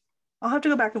 I'll have to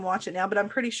go back and watch it now, but I'm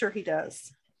pretty sure he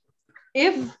does.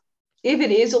 If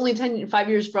it is only 5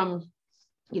 years from,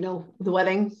 the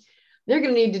wedding, they're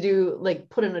going to need to do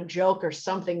put in a joke or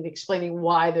something explaining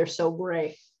why they're so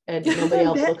gray and nobody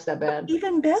else looks that bad.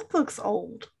 Even Beth looks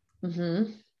old.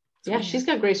 Yeah, she's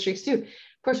got gray streaks too.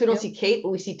 Of course, we don't see Kate, but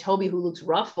we see Toby, who looks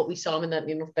rough, but we saw him in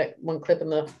that, that one clip in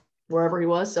the wherever he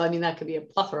was. So I mean, that could be a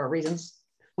plethora of reasons.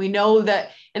 We know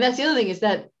that, and that's the other thing, is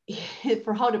that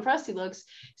for how depressed he looks,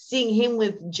 seeing him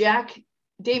with Jack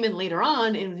Damon later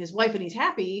on and his wife, and he's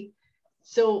happy.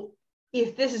 So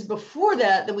if this is before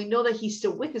that, then we know that he's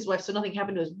still with his wife, so nothing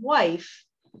happened to his wife.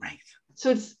 Right.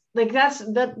 So it's like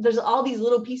there's all these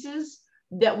little pieces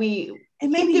that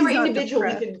and maybe if they were individual,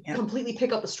 we could completely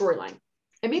pick up the storyline.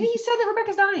 And maybe he said that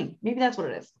Rebecca's dying. Maybe that's what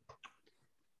it is.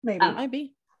 Maybe. Might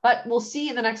be. But we'll see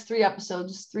in the next 3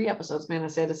 episodes. 3 episodes, man, I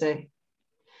say to say.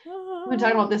 We've been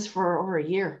talking about this for over a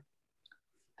year.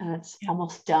 And it's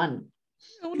almost done.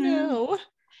 Oh no.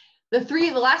 The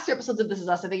last 3 episodes of This Is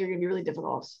Us, I think, are going to be really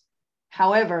difficult.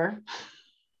 However,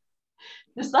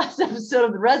 this last episode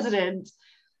of The Resident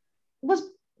was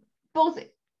both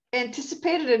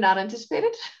anticipated and not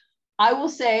anticipated. I will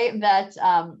say that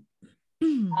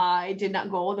I did not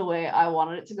go the way I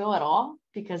wanted it to go at all,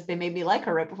 because they made me like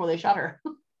her right before they shot her.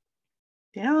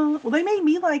 Yeah, well, they made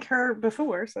me like her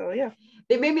before, so yeah.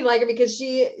 They made me like her because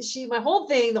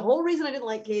the whole reason I didn't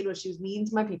like Kate was she was mean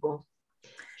to my people.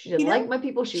 She didn't like my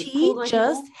people. She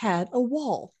just had a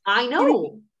wall. I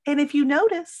know. And if you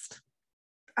noticed,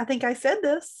 I think I said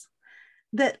this,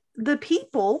 that the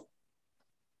people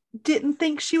didn't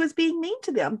think she was being mean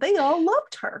to them. They all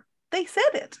loved her. They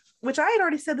said it, which I had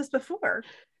already said this before,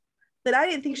 that I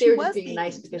didn't think They she were was just being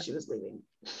nice mean to because them. she was leaving.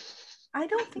 I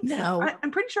don't think No. so.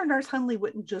 I'm pretty sure Nurse Hundley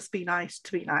wouldn't just be nice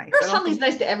to be nice. Nurse Hundley's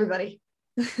nice to everybody.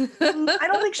 I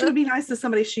don't think she would be nice to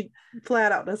somebody she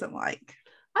flat out doesn't like.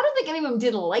 I don't think any of them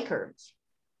didn't like her.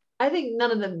 I think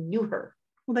none of them knew her.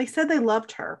 Well, they said they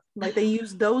loved her. Like they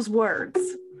used those words.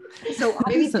 So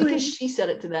Maybe it's obviously, because she said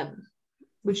it to them,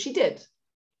 which she did.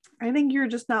 I think you're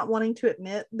just not wanting to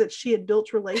admit that she had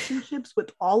built relationships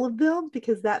with all of them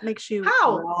because that makes you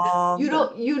How? wrong. You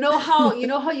know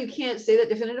how you can't say that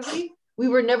definitively? We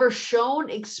were never shown,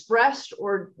 expressed,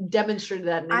 or demonstrated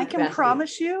that in any I can capacity.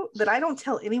 promise you that I don't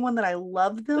tell anyone that I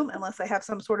love them unless I have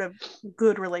some sort of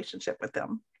good relationship with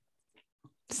them.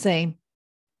 Same.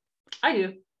 I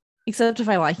do. Except if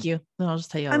I like you, then I'll just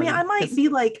tell you. I mean, I might be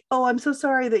like, oh, I'm so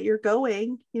sorry that you're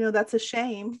going. You know, that's a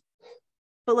shame.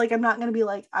 But like, I'm not going to be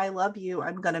like, I love you.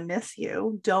 I'm going to miss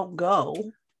you. Don't go.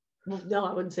 Well, no,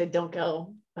 I wouldn't say don't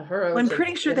go. Her, I'm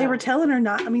pretty sure they were telling her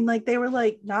not. I mean, like they were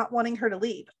like not wanting her to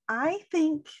leave. I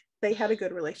think they had a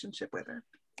good relationship with her.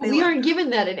 We aren't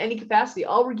given that in any capacity.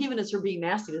 All we're given is her being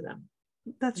nasty to them.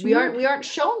 That's we aren't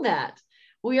shown that.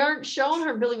 We aren't shown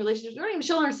her building relationships. We aren't even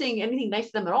showing her saying anything nice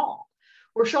to them at all.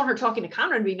 We're showing her talking to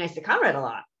Conrad and being nice to Conrad a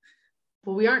lot,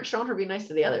 but we aren't showing her being nice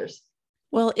to the others.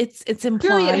 Well, it's implied.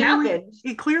 Clearly it happened.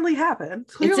 It clearly happened.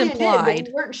 Clearly It's implied. It did, but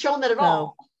we weren't shown that at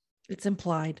all. It's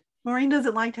implied. Maureen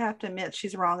doesn't like to have to admit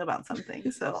she's wrong about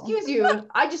something. So Excuse you.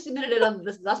 I just admitted it on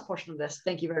This Is Us portion of this.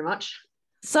 Thank you very much.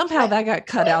 Somehow that got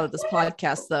cut out of this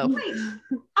podcast, though. Wait,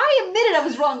 I admitted I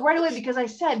was wrong right away because I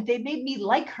said they made me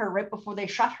like her right before they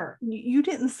shot her. you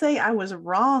didn't say I was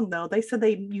wrong though. They said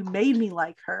you made me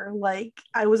like her. Like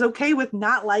I was okay with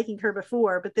not liking her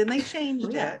before, but then they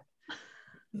changed it.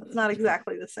 It's not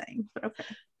exactly the same, but okay.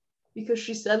 Because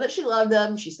she said that she loved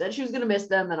them. She said she was going to miss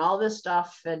them and all this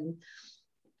stuff. And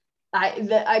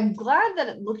I'm glad that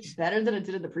it looked better than it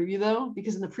did in the preview though,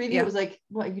 because in the preview it was like,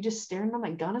 what, are you just staring at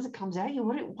my gun as it comes at you?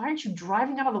 Why aren't you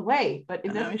driving out of the way? But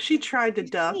she tried to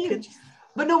duck.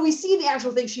 But no, we see the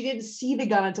actual thing. She didn't see the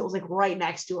gun until it was like right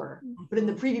next to her. But in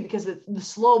the preview, because the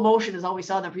slow motion is all we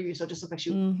saw in the preview, so it just looked like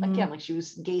she again, like she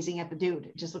was gazing at the dude.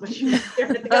 It just looked like she was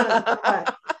staring at the gun.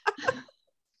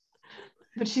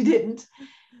 But she didn't.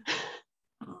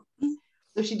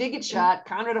 So she did get shot.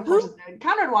 Conrad, of course, is dead.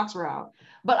 Conrad walks her out.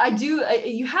 But I'm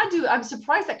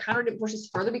surprised that Conrad didn't push this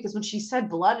further, because when she said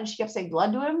blood and she kept saying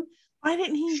blood to him, why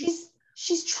didn't he?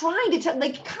 She's trying to tell,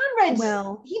 like, Conrad,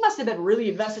 he must have been really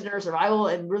invested in her survival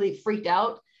and really freaked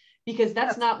out, because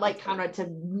that's not like Conrad to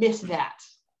miss that.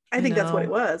 I think that's what it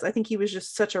was. I think he was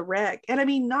just such a wreck. And I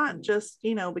mean, not just,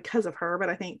 because of her, but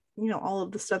I think, all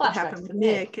of the stuff that happened with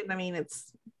Nick. And I mean,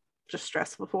 it's just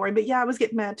stressful for him. But yeah, I was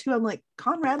getting mad too. I'm like,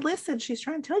 Conrad, listen, she's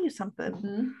trying to tell you something.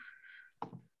 Mm-hmm.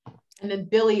 And then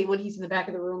Billy, when he's in the back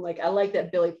of the room, like, I like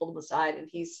that Billy pulled him aside and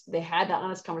they had that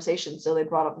honest conversation. So they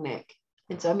brought up Nick.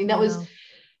 And so, I mean, that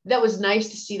was nice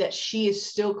to see that she is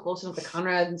still close enough to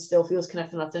Conrad and still feels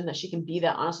connected enough to him that she can be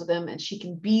that honest with him, and she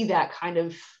can be that kind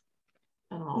of,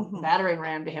 I don't know, battering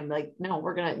ram to him. Like, no,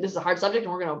 this is a hard subject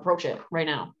and we're going to approach it right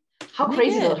now. How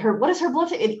crazy is it? What is her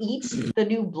blood? It eats the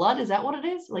new blood. Is that what it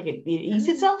is? Like it eats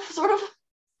itself, sort of?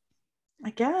 I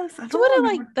guess.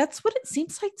 That's what it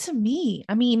seems like to me.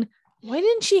 I mean, why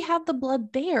didn't she have the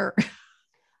blood there?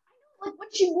 Like, when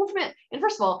did she move from it? And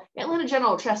first of all, Atlanta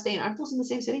General Chastain, aren't those in the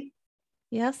same city?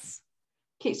 Yes.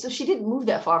 Okay, so she didn't move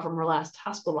that far from her last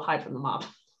hospital to hide from the mob.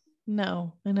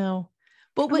 No, I know.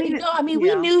 But we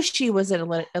knew she was at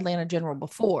Atlanta General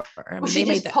before. I mean, she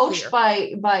just poached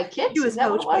by kids? She was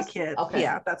poached by kids. Okay.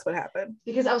 Yeah, that's what happened.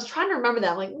 Because I was trying to remember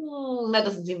that. I'm like, that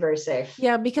doesn't seem very safe.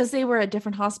 Yeah, because they were at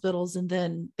different hospitals and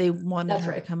then they wanted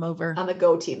her to come over. On the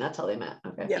Go team, that's how they met.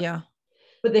 Okay. Yeah.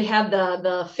 But they have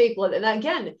the fake blood. And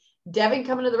again, Devin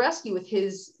coming to the rescue with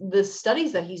the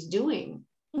studies that he's doing.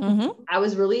 Mm-hmm.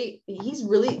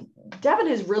 Devin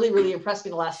has really, really impressed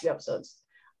me the last few episodes.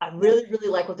 I really, really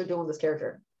like what they're doing with this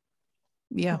character.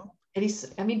 Yeah.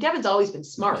 And Devin's always been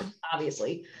smart,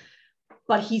 obviously,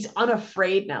 but he's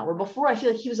unafraid now, where before I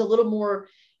feel like he was a little more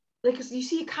like, cause you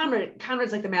see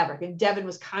Conrad's like the Maverick, and Devin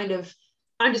was kind of,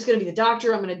 I'm just going to be the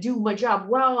doctor. I'm going to do my job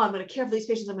well. I'm going to care for these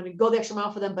patients. I'm going to go the extra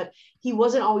mile for them. But he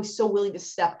wasn't always so willing to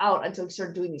step out until he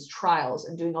started doing these trials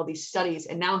and doing all these studies.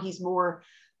 And now he's more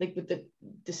like, with the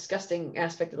disgusting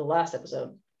aspect of the last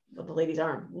episode of the lady's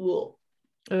arm. Whoa.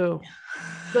 Oh,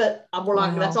 but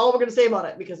that's all we're going to say about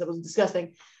it, because it was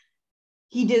disgusting.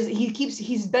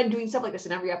 He's been doing stuff like this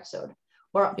in every episode,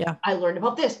 where I learned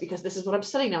about this because this is what I'm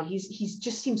studying now. He's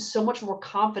just seems so much more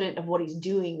confident of what he's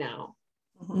doing now.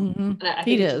 Mm-hmm. And I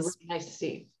think it's really nice to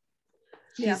see.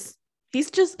 Yeah.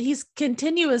 He's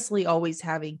continuously always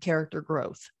having character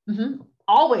growth. Mm-hmm.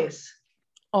 Always.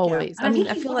 Always. Yeah. I mean, think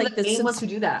I he's feel one of like the this main ones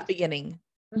since who do that. the beginning.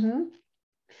 Mm-hmm.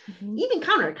 Mhm. Even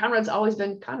Conrad's always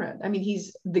been Conrad. I mean,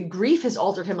 the grief has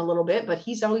altered him a little bit, but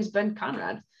he's always been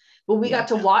Conrad. But we got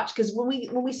to watch, because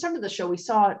when we started the show, we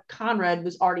saw Conrad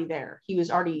was already there. He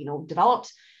was already,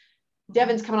 developed.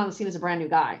 Devin's coming on the scene as a brand new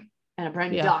guy and a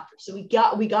brand new doctor. So we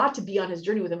got to be on his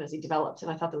journey with him as he developed. And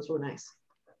I thought that was really nice.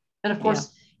 And of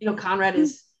course, Conrad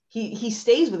is he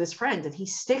stays with his friends, and he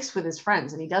sticks with his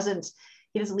friends, and he doesn't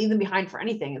leave them behind for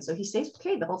anything. And so he stays with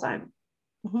Cade the whole time.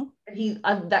 Mm-hmm. And he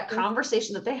that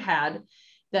conversation that they had,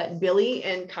 that Billy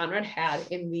and Conrad had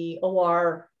in the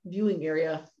OR viewing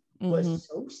area, was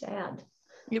so sad.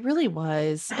 It really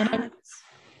was. And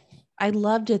I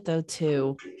loved it though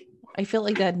too. I feel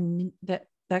like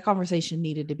that conversation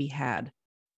needed to be had.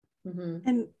 Mm-hmm.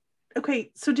 And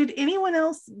okay, so did anyone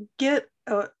else get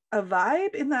a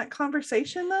vibe in that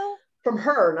conversation though? From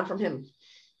her, not from him.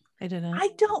 I didn't. I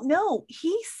don't know.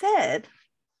 He said,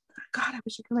 God, I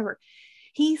wish I could remember.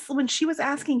 When she was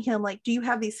asking him, like, do you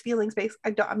have these feelings based?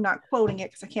 I'm not quoting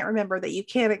it because I can't remember, that you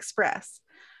can't express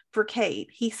for Cade.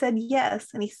 He said yes,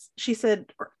 and she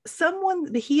said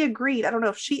he agreed. I don't know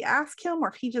if she asked him or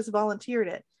if he just volunteered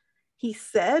it. He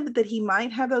said that he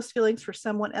might have those feelings for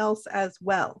someone else as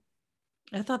well.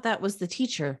 I thought that was the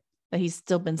teacher that he's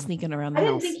still been sneaking around the I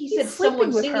house. didn't think he said sleeping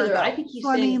someone with her, singular. though. I think he's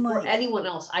So, saying for anyone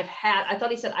else. I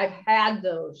thought he said I've had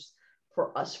those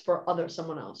for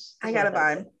someone else. I got a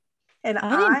vibe. And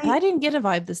I didn't get a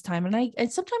vibe this time,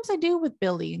 and sometimes I do with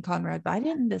Billy and Conrad, but I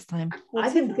didn't this time. I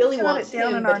think Billy wants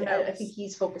him, but I think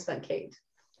he's focused on Cade.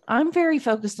 I'm very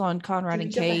focused on Conrad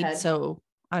and Cade, so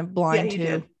I'm blind too.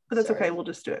 Did. But that's okay. We'll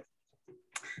just do it.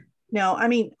 No, I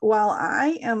mean, while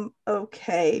I am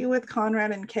okay with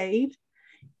Conrad and Cade,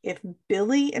 if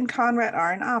Billy and Conrad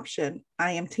are an option,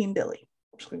 I am Team Billy.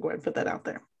 I'm just gonna go ahead and put that out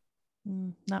there.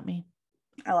 Not me.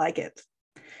 I like it.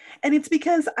 And it's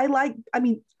because I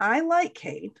like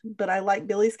Cade, but I like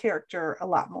Billy's character a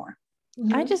lot more.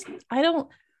 Mm-hmm.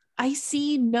 I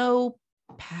see no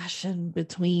passion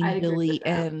between Billy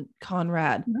and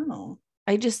Conrad. No.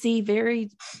 I just see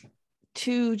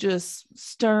two just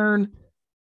stern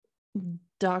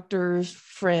doctors,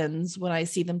 friends when I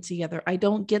see them together. I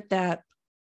don't get that.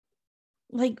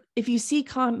 Like, if you see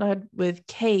Conrad with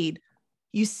Cade,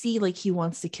 you see like he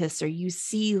wants to kiss her. You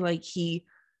see like he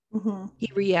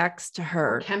reacts to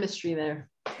her. Chemistry there.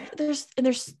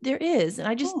 There is, and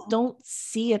I just don't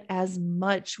see it as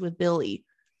much with Billy.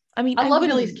 I mean, I love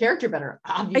Billy's character better.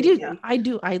 Obviously. I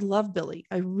do. I love Billy.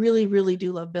 I really, really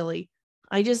do love Billy.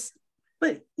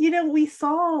 But we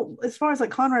saw, as far as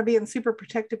like Conrad being super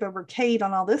protective over Cade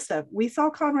on all this stuff, we saw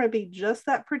Conrad be just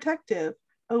that protective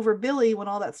over Billy when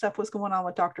all that stuff was going on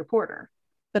with Dr. Porter.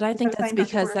 But I think that's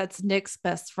because that's Nick's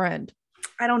best friend.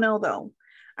 I don't know though.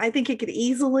 I think it could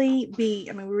easily be,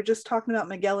 we were just talking about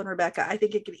Miguel and Rebecca. I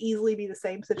think it could easily be the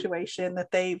same situation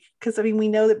because we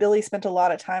know that Billy spent a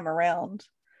lot of time around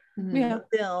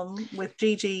them with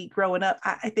Gigi growing up.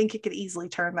 I think it could easily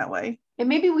turn that way. And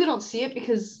maybe we don't see it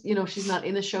because, she's not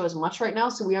in the show as much right now.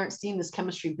 So we aren't seeing this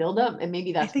chemistry build up. And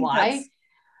maybe that's why.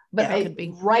 But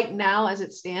right now, as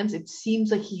it stands, it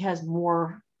seems like he has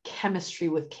more chemistry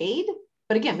with Cade.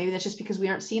 But again, maybe that's just because we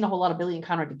aren't seeing a whole lot of Billy and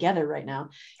Conrad together right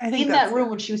now. I think in that room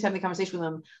when she was having the conversation with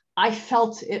him, I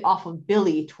felt it off of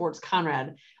Billy towards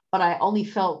Conrad, but I only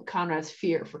felt Conrad's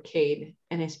fear for Cade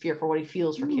and his fear for what he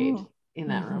feels for Cade in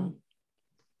that room.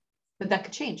 But that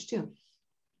could change too.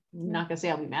 I'm not gonna say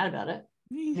I'll be mad about it.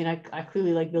 I mean, I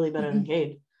clearly like Billy better than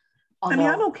Cade. Although,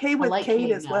 I'm okay with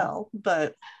Cade as well,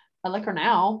 but I like her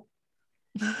now.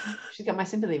 She's got my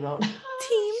sympathy vote.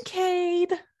 Team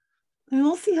Cade.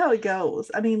 We'll see how it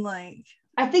goes. I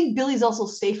think Billy's also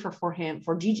safer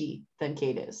for Gigi than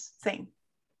Cade is. Same.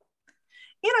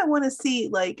 And I want to see,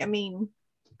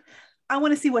 I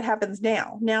want to see what happens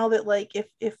now that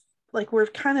if we're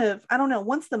kind of, I don't know,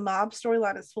 once the mob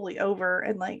storyline is fully over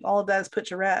and all of that is put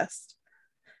to rest,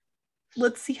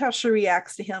 let's see how she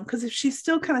reacts to him. Because if she's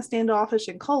still kind of standoffish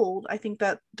and cold, I think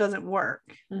that doesn't work.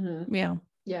 Mm-hmm.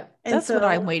 Yeah. That's what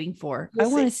I'm waiting for. I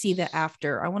want to see the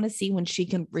after. I want to see when she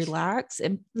can relax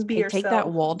and take that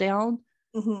wall down.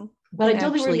 Mm-hmm. But I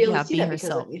don't think we're going to be able to see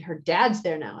that because her dad's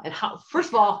there now. And first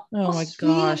of all, oh my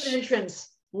gosh, an entrance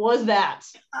was that?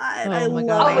 I love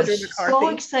I was so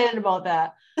excited about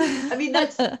that. I mean,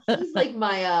 he's like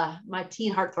my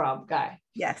teen heartthrob guy.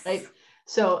 Yes. Right.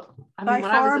 So by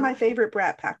far my favorite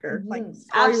Brat Packer.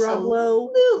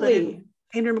 Absolutely.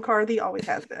 Andrew McCarthy always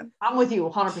has been. I'm with you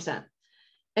 100%.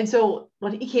 And so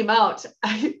when he came out,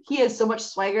 he has so much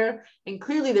swagger, and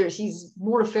clearly he's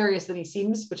more nefarious than he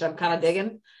seems, which I'm kind of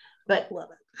digging. But Love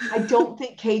it. I don't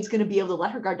think Cade's going to be able to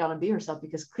let her guard down and be herself,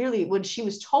 because clearly when she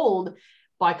was told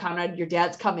by Conrad, your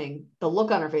dad's coming, the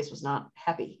look on her face was not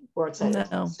happy or excited.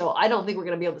 No. So I don't think we're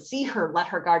going to be able to see her let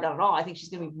her guard down at all. I think she's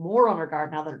going to be more on her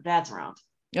guard now that her dad's around.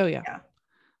 Oh yeah. Yeah.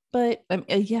 But I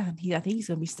think he's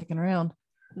gonna be sticking around.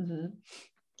 Mm-hmm.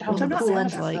 Which I'm not cool sad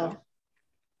ending, about. though.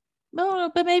 No,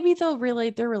 but maybe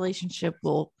their relationship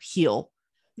will heal.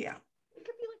 Yeah. It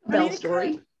could be like a Belle it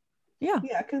story. could. Yeah.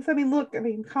 Yeah, because look,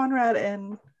 Conrad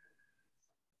and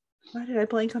why did I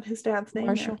blank on his dad's name?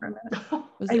 Marshall. There for a minute?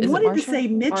 Is I it wanted to Marshall? say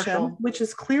Mitchum, Marshall. which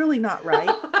is clearly not right.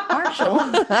 Marshall.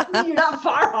 You're not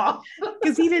far off.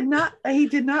 Because he did not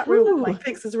Ooh.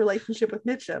 fix his relationship with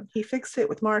Mitchum. He fixed it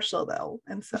with Marshall though,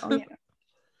 and so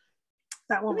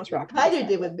that one was rocky. I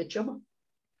did with Mitchum.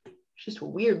 It's just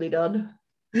weirdly done.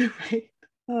 Right.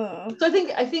 Oh. So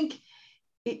I think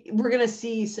we're going to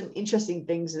see some interesting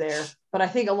things there. But I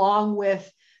think along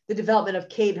with the development of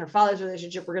Cade and her father's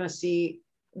relationship, we're going to see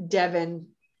Devin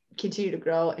continue to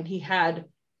grow. And he had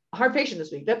a hard patient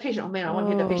this week. That patient, oh man, I want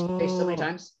to hit that patient in the face so many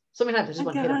times. So many times I just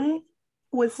want to hit him.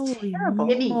 Was Holy terrible.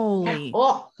 Hit me. moly. Yeah.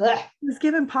 Oh, ugh. He was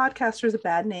giving podcasters a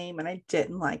bad name, and I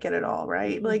didn't like it at all.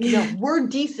 Right? Like, No, we're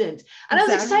decent. And I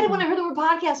was Exactly. excited when I heard the word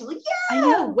podcast. I was like, I yeah,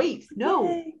 know. wait, no.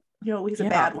 Yay. He's a Yeah.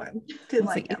 bad one. Didn't It's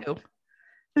like him. ew.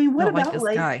 I mean, what Don't like about this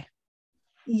like guy?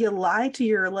 you lie to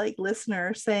your like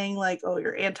listener saying like, oh,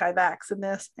 you're anti-vax in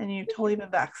this, and you totally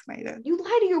been vaccinated. You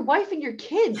lie to your wife and your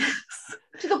kids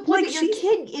to the point Like that your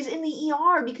kid is in the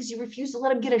ER because you refuse to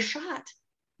let him get a shot.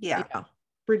 Yeah, Yeah.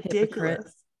 ridiculous. Hypocrite.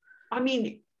 I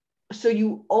mean, so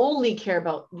you only care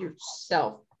about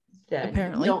yourself then.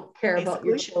 Apparently. You don't care about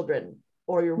your Basically. children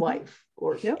or your Mhm. wife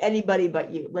or Yep. anybody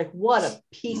but you. Like, what a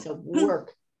piece of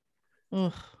work.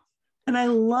 Ugh. And I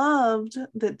loved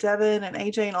that Devin and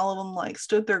AJ and all of them like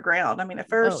stood their ground. I mean, at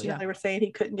first, Oh, yeah. they were saying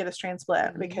he couldn't get his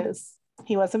transplant Mhm. because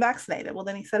he wasn't vaccinated. Well,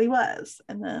 then he said he was,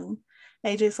 and then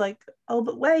AJ's like, "Oh,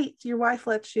 but wait, your wife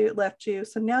left you,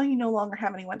 so now you no longer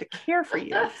have anyone to care for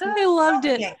you." I loved I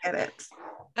it. can't get it.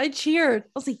 I cheered. I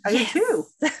was like, I did yes. too.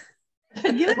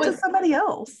 Give it to When- somebody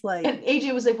else. Like, And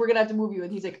AJ was like, we're going to have to move you.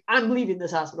 And he's like, I'm leaving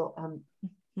this hospital. I'm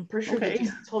pretty sure they Okay.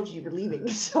 just told you were leaving.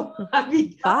 So, I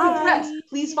mean, Bye. congrats.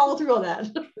 Please follow through on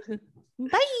that.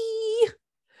 Bye.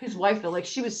 His wife, though, like,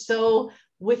 she was so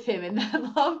with him. And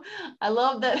I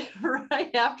love that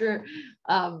right after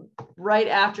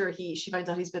she finds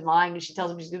out he's been lying and she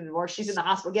tells him she's going to divorce, she's in the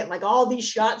hospital getting like all these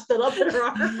shots done up in her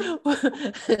arm.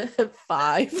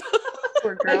 5.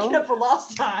 poor Making girl. up for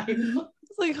lost time.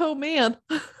 It's like, oh man.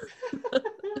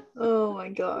 Oh my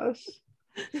gosh.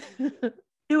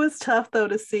 It was tough though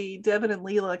to see Devin and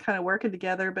Leela kind of working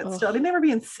together, but still, I mean, they were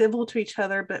being civil to each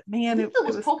other. But man, it Leela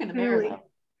was was poking the bear, really. though.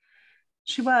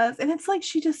 She was, and it's like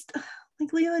she just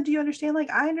like, Leela, do you understand? Like,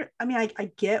 I mean,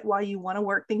 I get why you want to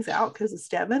work things out because it's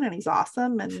Devin and he's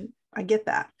awesome, and I get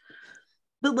that.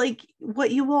 But like,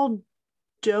 what you all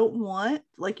don't want,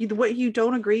 like what you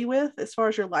don't agree with as far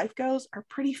as your life goes, are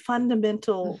pretty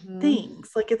fundamental Mhm.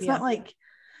 things. Like, it's Yeah. not like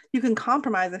you can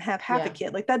compromise and have half a Yeah.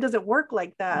 kid. Like, that doesn't work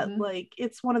like that. Mhm. Like,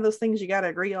 it's one of those things you got to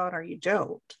agree on or you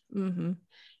don't. Mm-hmm.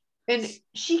 And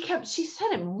she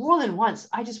said it more than once.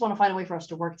 I just want to find a way for us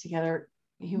to work together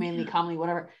humanely, calmly,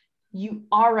 whatever. You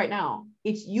are right now.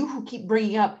 It's you who keep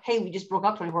bringing up, hey, we just broke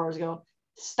up 24 hours ago.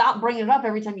 Stop bringing it up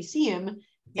every time you see him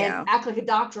Yeah. and act like a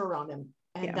doctor around him.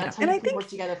 And Yeah. that's how And you I can think- work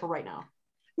together for right now.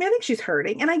 I mean, I think she's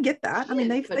hurting, and I get that. She I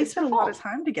mean, is, but they it's spent a her lot of fault.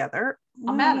 time together.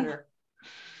 I'm mad at her.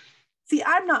 See,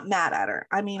 I'm not mad at her.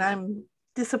 I mean, I'm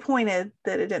disappointed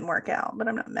that it didn't work out, but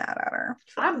I'm not mad at her.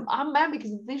 So, I'm mad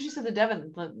because the things she said to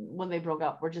Devin when they broke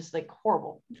up were just like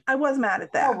horrible. I was mad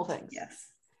at that. Horrible things. Yes.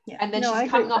 Yeah. And then No, I she's agree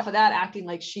coming with off of that acting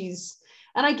like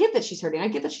and I get that she's hurting. I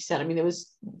get that she's sad. I mean, it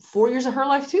was 4 years of her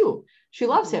life too. She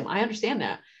loves Mhm. him. I understand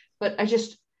that. But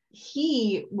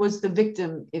he was the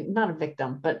victim, not a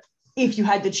victim, but if you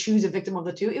had to choose a victim of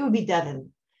the two, it would be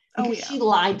Devin. Oh, Because yeah. she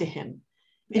lied to him.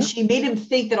 And Yeah. she made him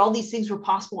think that all these things were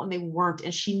possible and they weren't.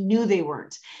 And she knew they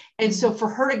weren't. And so for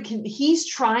her he's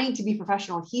trying to be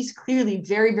professional. He's clearly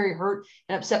very, very hurt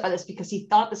and upset by this because he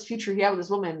thought this future he had with this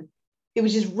woman, it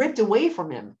was just ripped away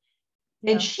from him.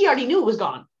 Yeah. And she already knew it was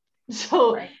gone.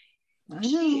 So Right. I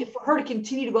know. for her to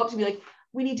continue to go up to be like,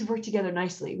 we need to work together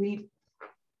nicely.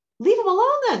 Leave him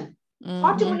alone then.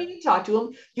 Talk to him when you need to talk to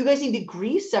him. You guys need to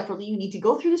grieve separately. You need to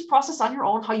go through this process on your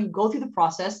own, how you go through the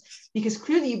process, because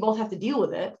clearly you both have to deal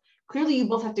with it. Clearly you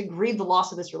both have to grieve the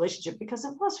loss of this relationship because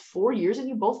it was 4 years and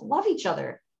you both love each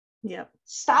other. Yeah.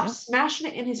 Stop Yep. smashing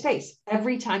it in his face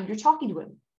every time you're talking to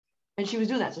him. And she was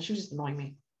doing that. So she was just annoying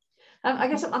me. I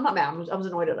guess I'm not mad. I was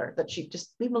annoyed at her that she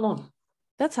just leave him alone.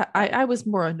 That's how I was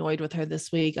more annoyed with her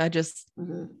this week.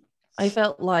 I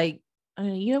felt like,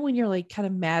 you know, when you're like kind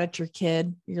of mad at your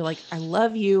kid, you're like, I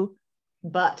love you,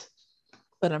 but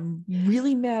I'm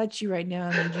really mad at you right now.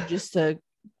 I need you just to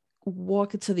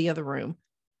walk into the other room.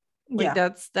 Like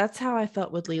that's how I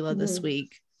felt with Leela this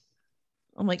week.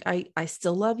 I'm like, I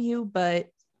still love you, but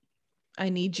I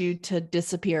need you to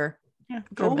disappear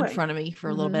from in front of me for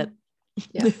a little bit.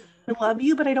 Yeah. I love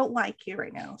you, but I don't like you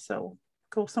right now. So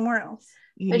go somewhere else.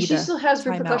 And she still has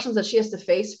repercussions that she has to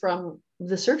face from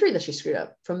the surgery that she screwed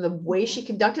up, from the way she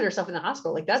conducted herself in the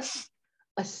hospital. Like that's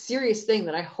a serious thing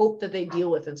that I hope that they deal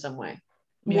with in some way,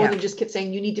 more than just keep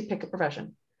saying you need to pick a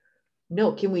profession.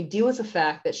 No, can we deal with the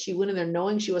fact that she went in there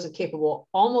knowing she wasn't capable,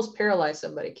 almost paralyzed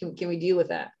somebody? Can we deal with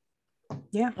that?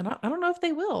 Yeah, and I don't know if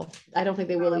they will. I don't think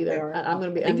they will either. I'm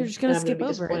going to be. I think they're just going to skip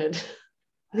over it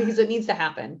because it needs to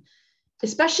happen.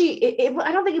 Especially,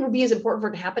 I don't think it would be as important for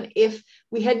it to happen if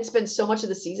we hadn't spent so much of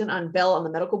the season on Belle on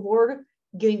the medical board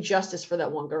getting justice for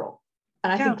that one girl.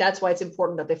 And I think that's why it's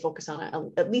important that they focus on it,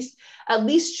 at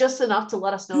least just enough to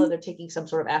let us know that they're taking some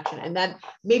sort of action. And then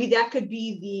maybe that could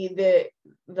be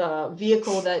the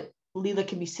vehicle that Leela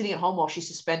can be sitting at home while she's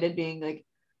suspended, being like,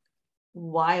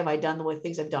 why have I done the way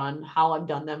things I've done, how I've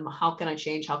done them, how can I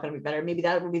change, how can I be better? Maybe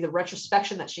that would be the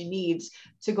retrospection that she needs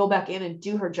to go back in and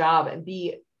do her job and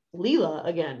be Leela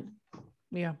again.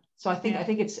 Yeah. So I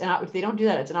think it's, if they don't do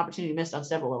that, it's an opportunity missed on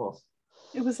several levels.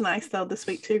 It was nice though this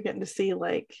week too, getting to see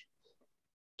like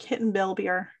Kit and Bill be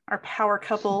our power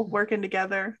couple working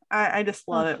together. I just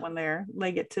love it when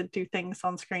they get to do things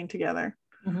on screen together.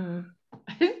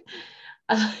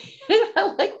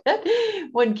 I like that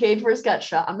when Cade first got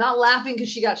shot. I'm not laughing because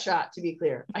she got shot, to be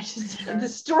clear. The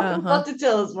story I'm about to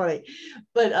tell is funny.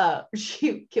 But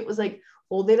Kit was like,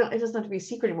 well, it doesn't have to be a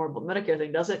secret anymore, but Medicare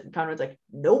thing does it. And Conrad's like,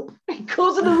 nope. He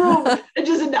goes in the room and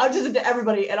just announces it to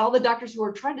everybody. And all the doctors who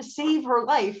are trying to save her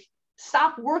life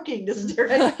stop working to stare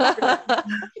at her.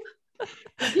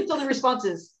 Kit's only response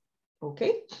is,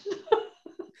 okay.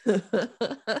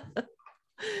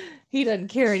 He doesn't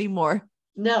care anymore.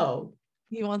 No.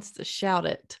 He wants to shout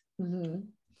it. And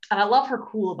I love her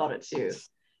cool about it too.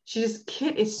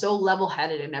 Kit is so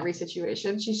level-headed in every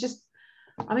situation. She's just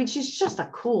a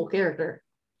cool character.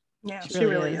 Yeah, she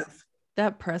really is.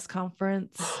 That press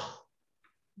conference,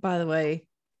 by the way,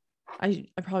 I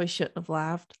probably shouldn't have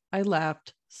laughed. I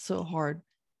laughed so hard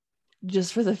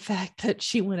just for the fact that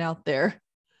she went out there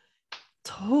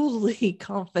totally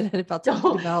confident about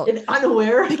talking about and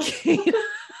unaware.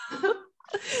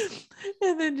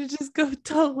 And then to just go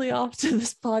totally off to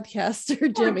this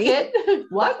podcaster, Jimmy.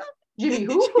 What? Jimmy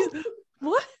who?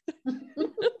 What?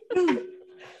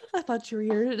 I thought you were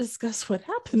here to discuss what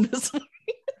happened this morning.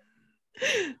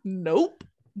 Nope.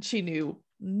 She knew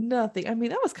nothing. I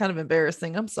mean, that was kind of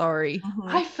embarrassing. I'm sorry.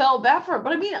 I felt bad for her,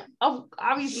 but I mean,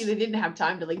 obviously they didn't have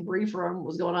time to like brief her on what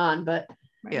was going on, but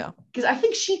yeah, because I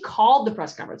think she called the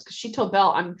press conference because she told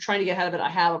Belle, I'm trying to get ahead of it. I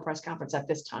have a press conference at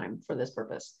this time for this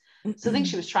purpose. So I think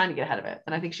she was trying to get ahead of it.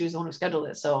 And I think she was the one who scheduled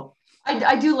it. So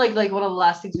I do like one of the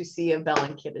last things we see of Belle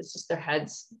and Kit is just their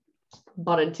heads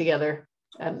butted together.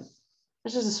 And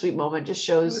it's just a sweet moment. Just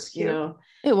shows, it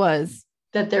was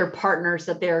that they're partners,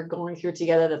 that they're going through it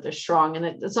together, that they're strong. And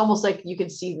it's almost like you can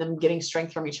see them getting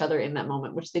strength from each other in that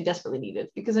moment, which they desperately needed.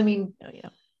 Because I mean,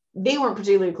 they weren't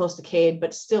particularly close to Cade,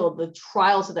 but still the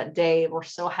trials of that day were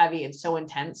so heavy and so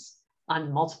intense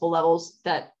on multiple levels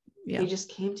that they just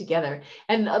came together.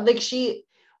 And when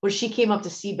she came up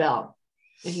to see Belle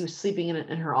and he was sleeping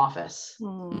in her office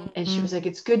and she was like,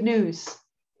 it's good news.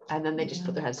 And then they just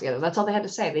put their heads together. That's all they had to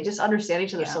say. They just understand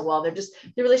each other so well. Their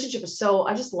relationship is so,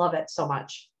 I just love it so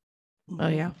much. Oh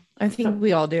yeah. I think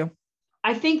we all do.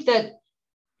 I think that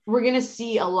we're going to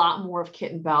see a lot more of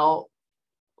Kit and Belle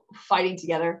fighting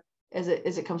together as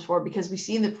it comes forward, because we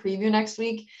see in the preview next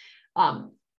week.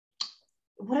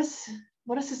 What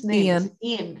is his name?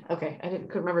 Ian. Okay. Couldn't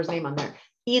remember his name on there.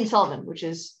 Ian Sullivan, which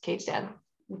is Kate's dad,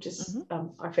 which is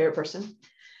our favorite person.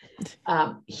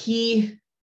 She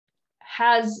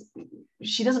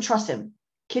doesn't trust him.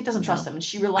 Kit doesn't trust him, and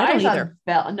she relies on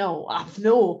Belle.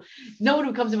 No one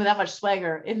who comes in with that much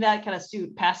swagger in that kind of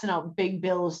suit, passing out big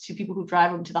bills to people who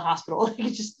drive him to the hospital.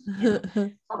 It's just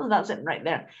something's not sitting right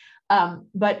there.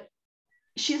 But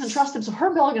she doesn't trust him, so her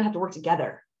and Belle are gonna have to work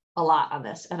together a lot on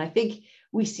this. And I think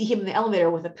we see him in the elevator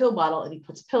with a pill bottle, and he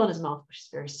puts a pill in his mouth, which is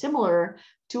very similar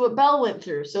to what Belle went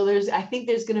through. So I think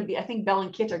Belle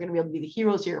and Kit are gonna be able to be the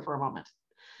heroes here for a moment.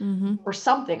 Or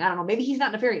something. I don't know. Maybe he's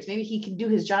not nefarious. Maybe he can do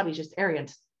his job. He's just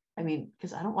arrogant. I mean,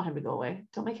 because I don't want him to go away.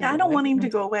 Don't make him. I don't want him to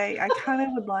go away. I kind of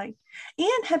would like.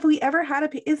 And have we ever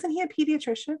had isn't he a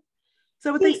pediatrician? Is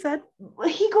that what they said?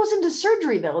 He goes into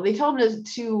surgery though. They told him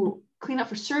to clean up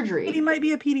for surgery. But he might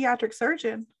be a pediatric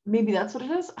surgeon. Maybe that's what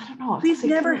it is. I don't know. We've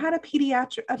never had a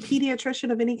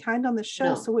pediatrician of any kind on the show,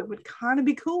 No. so it would kind of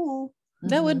be cool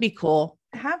That would be cool.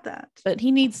 to have that. But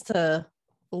he needs to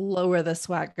lower the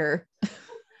swagger.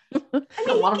 I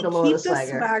don't want him to lower keep the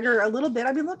swagger. swagger a little bit.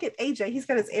 I mean, look at AJ. He's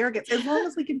got his arrogance. As long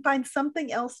as we can find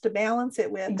something else to balance it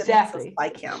with, that makes us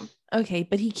like him. Okay,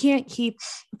 but he can't keep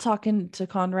talking to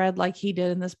Conrad like he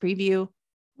did in this preview.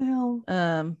 Well,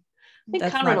 I think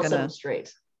That's Conrad not will set gonna- him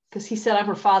straight because he said, "I'm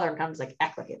her father," and Conrad's like,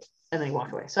 "Act like it," and then he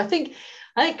walked away. So I think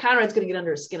Conrad's going to get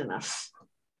under his skin enough.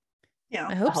 yeah.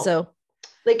 I hope hope. so.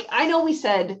 Like, I know we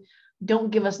said,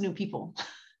 "Don't give us new people."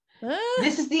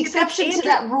 This is the If it's exception to Andrew-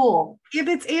 that rule. If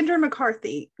it's Andrew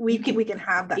McCarthy, we can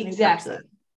have that Exactly. new person.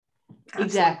 Absolutely.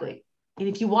 Exactly. And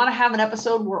if you want to have an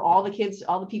episode where all the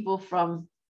people from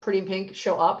Pretty in Pink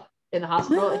show up in the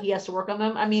hospital and he has to work on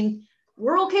them, I mean,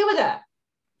 we're okay with that.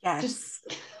 Yes.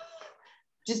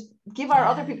 Just give our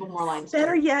other people more lines.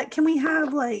 Better too. yet, can we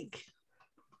have let's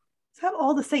have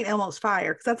all the St. Elmo's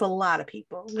Fire, because that's a lot of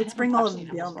people. Let's bring all of Watch them.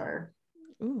 St. Elmo's Fire.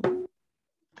 Ooh.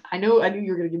 I knew you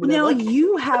were going to give me that Now look.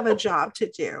 you have a job to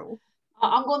do.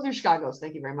 I'm going through Chicago's.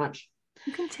 Thank you very much.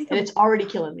 You can take And a it's already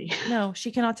killing me. No,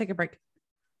 she cannot take a break.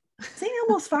 St.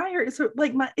 Elmo's Fire is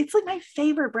like my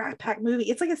favorite Brat Pack movie.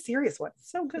 It's like a serious one.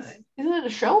 It's so good. Isn't it a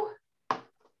show?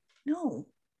 No,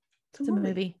 It's a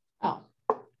movie. Oh.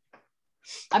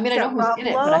 I mean, I It's know got who's Rob in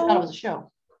it, but I thought Lowe. it was a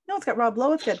show. No, it's got Rob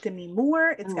Lowe. It's got Demi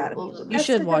Moore. It's Oh, got Rob Emilio Lowe's- You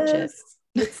should watch it. Estevez.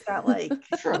 It's got like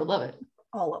Sure, I would love it.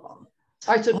 all of them.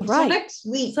 All right, so, All so right. next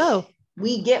week, So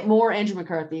we get more Andrew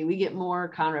McCarthy, we get more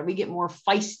Conrad, we get more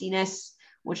feistiness,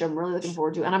 which I'm really looking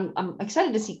forward to. And I'm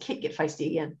excited to see Kit get feisty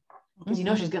again. Because you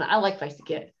know she's gonna, I like feisty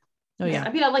Kit. Oh yeah.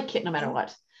 I mean, I like Kit no matter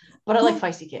what. But I like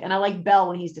feisty Kit. And I like Belle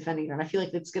when he's defending her. And I feel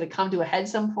like it's gonna come to a head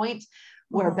some point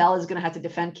where Belle is gonna have to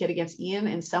defend Kit against Ian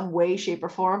in some way, shape, or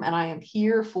form. And I am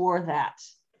here for that.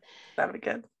 That'd be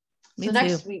good. Me So too.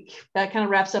 next week, that kind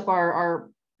of wraps up our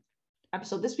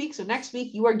episode this week. So next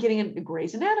week, you are getting into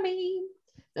Grey's Anatomy.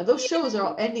 Now, those shows are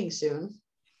all ending soon.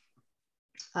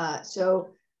 So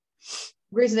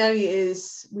Grey's Anatomy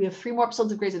we have 3 more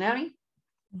episodes of Grey's Anatomy.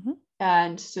 Mhm.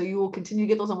 And so you will continue to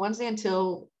get those on Wednesday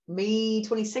until May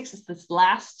 26th is this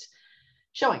last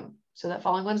showing. So that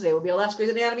following Wednesday will be our last Grey's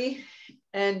Anatomy.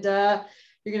 And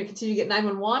you're going to continue to get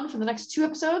 911 for the next 2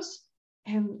 episodes.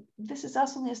 And This Is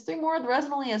Us only has 3 more. The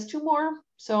Resident only has 2 more.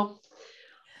 So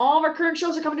all of our current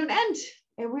shows are coming to an end.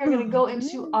 And we are going to go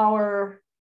into our,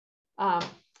 I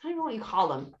don't know what you call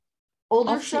them.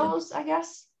 Older Also- shows, I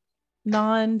guess.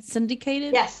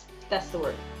 Non-syndicated. Yes, that's the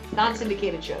word.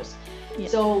 Non-syndicated shows. Yeah.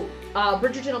 So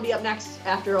Bridgerton will be up next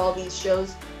after all these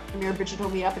shows. Premiere Bridgerton will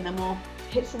be up, and then we'll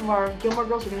hit some of our Gilmore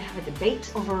Girls. We're going to have a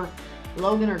debate over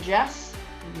Logan or Jess.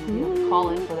 You'll be able to call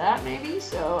in for that, maybe.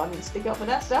 So I'm going to stick out for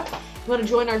that stuff. If you want to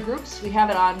join our groups, we have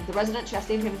it on The Resident,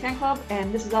 Chastain Family Fan Club,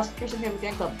 and This Is Us, Pearson Family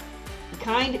Fan Club. Be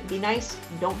kind, be nice,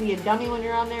 don't be a dummy when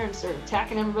you're on there and start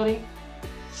attacking everybody.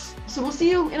 So we'll see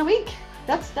you in a week.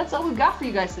 That's all we've got for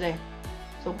you guys today.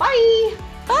 So bye!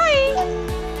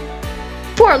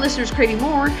 For our listeners craving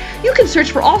more, you can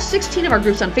search for all 16 of our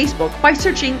groups on Facebook by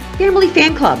searching Family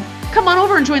Fan Club. Come on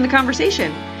over and join the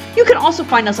conversation. You can also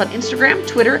find us on Instagram,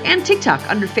 Twitter, and TikTok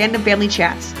under Fandom Family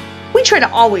Chats. We try to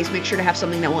always make sure to have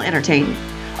something that will entertain.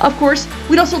 Of course,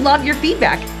 we'd also love your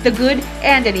feedback, the good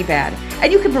and any bad.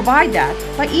 And you can provide that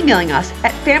by emailing us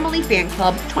at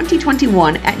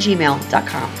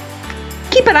familyfanclub2021@gmail.com.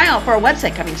 Keep an eye out for our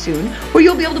website coming soon, where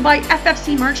you'll be able to buy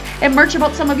FFC merch and merch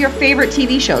about some of your favorite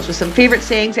TV shows with some favorite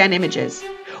sayings and images.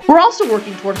 We're also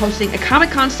working toward hosting a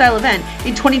Comic-Con style event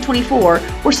in 2024,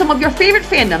 where some of your favorite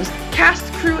fandoms, cast,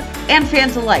 crew, and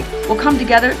fans alike will come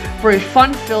together for a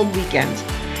fun-filled weekend.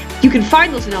 You can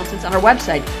find those announcements on our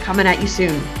website coming at you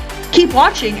soon. Keep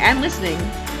watching and listening,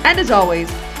 and as always,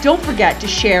 don't forget to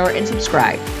share and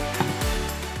subscribe.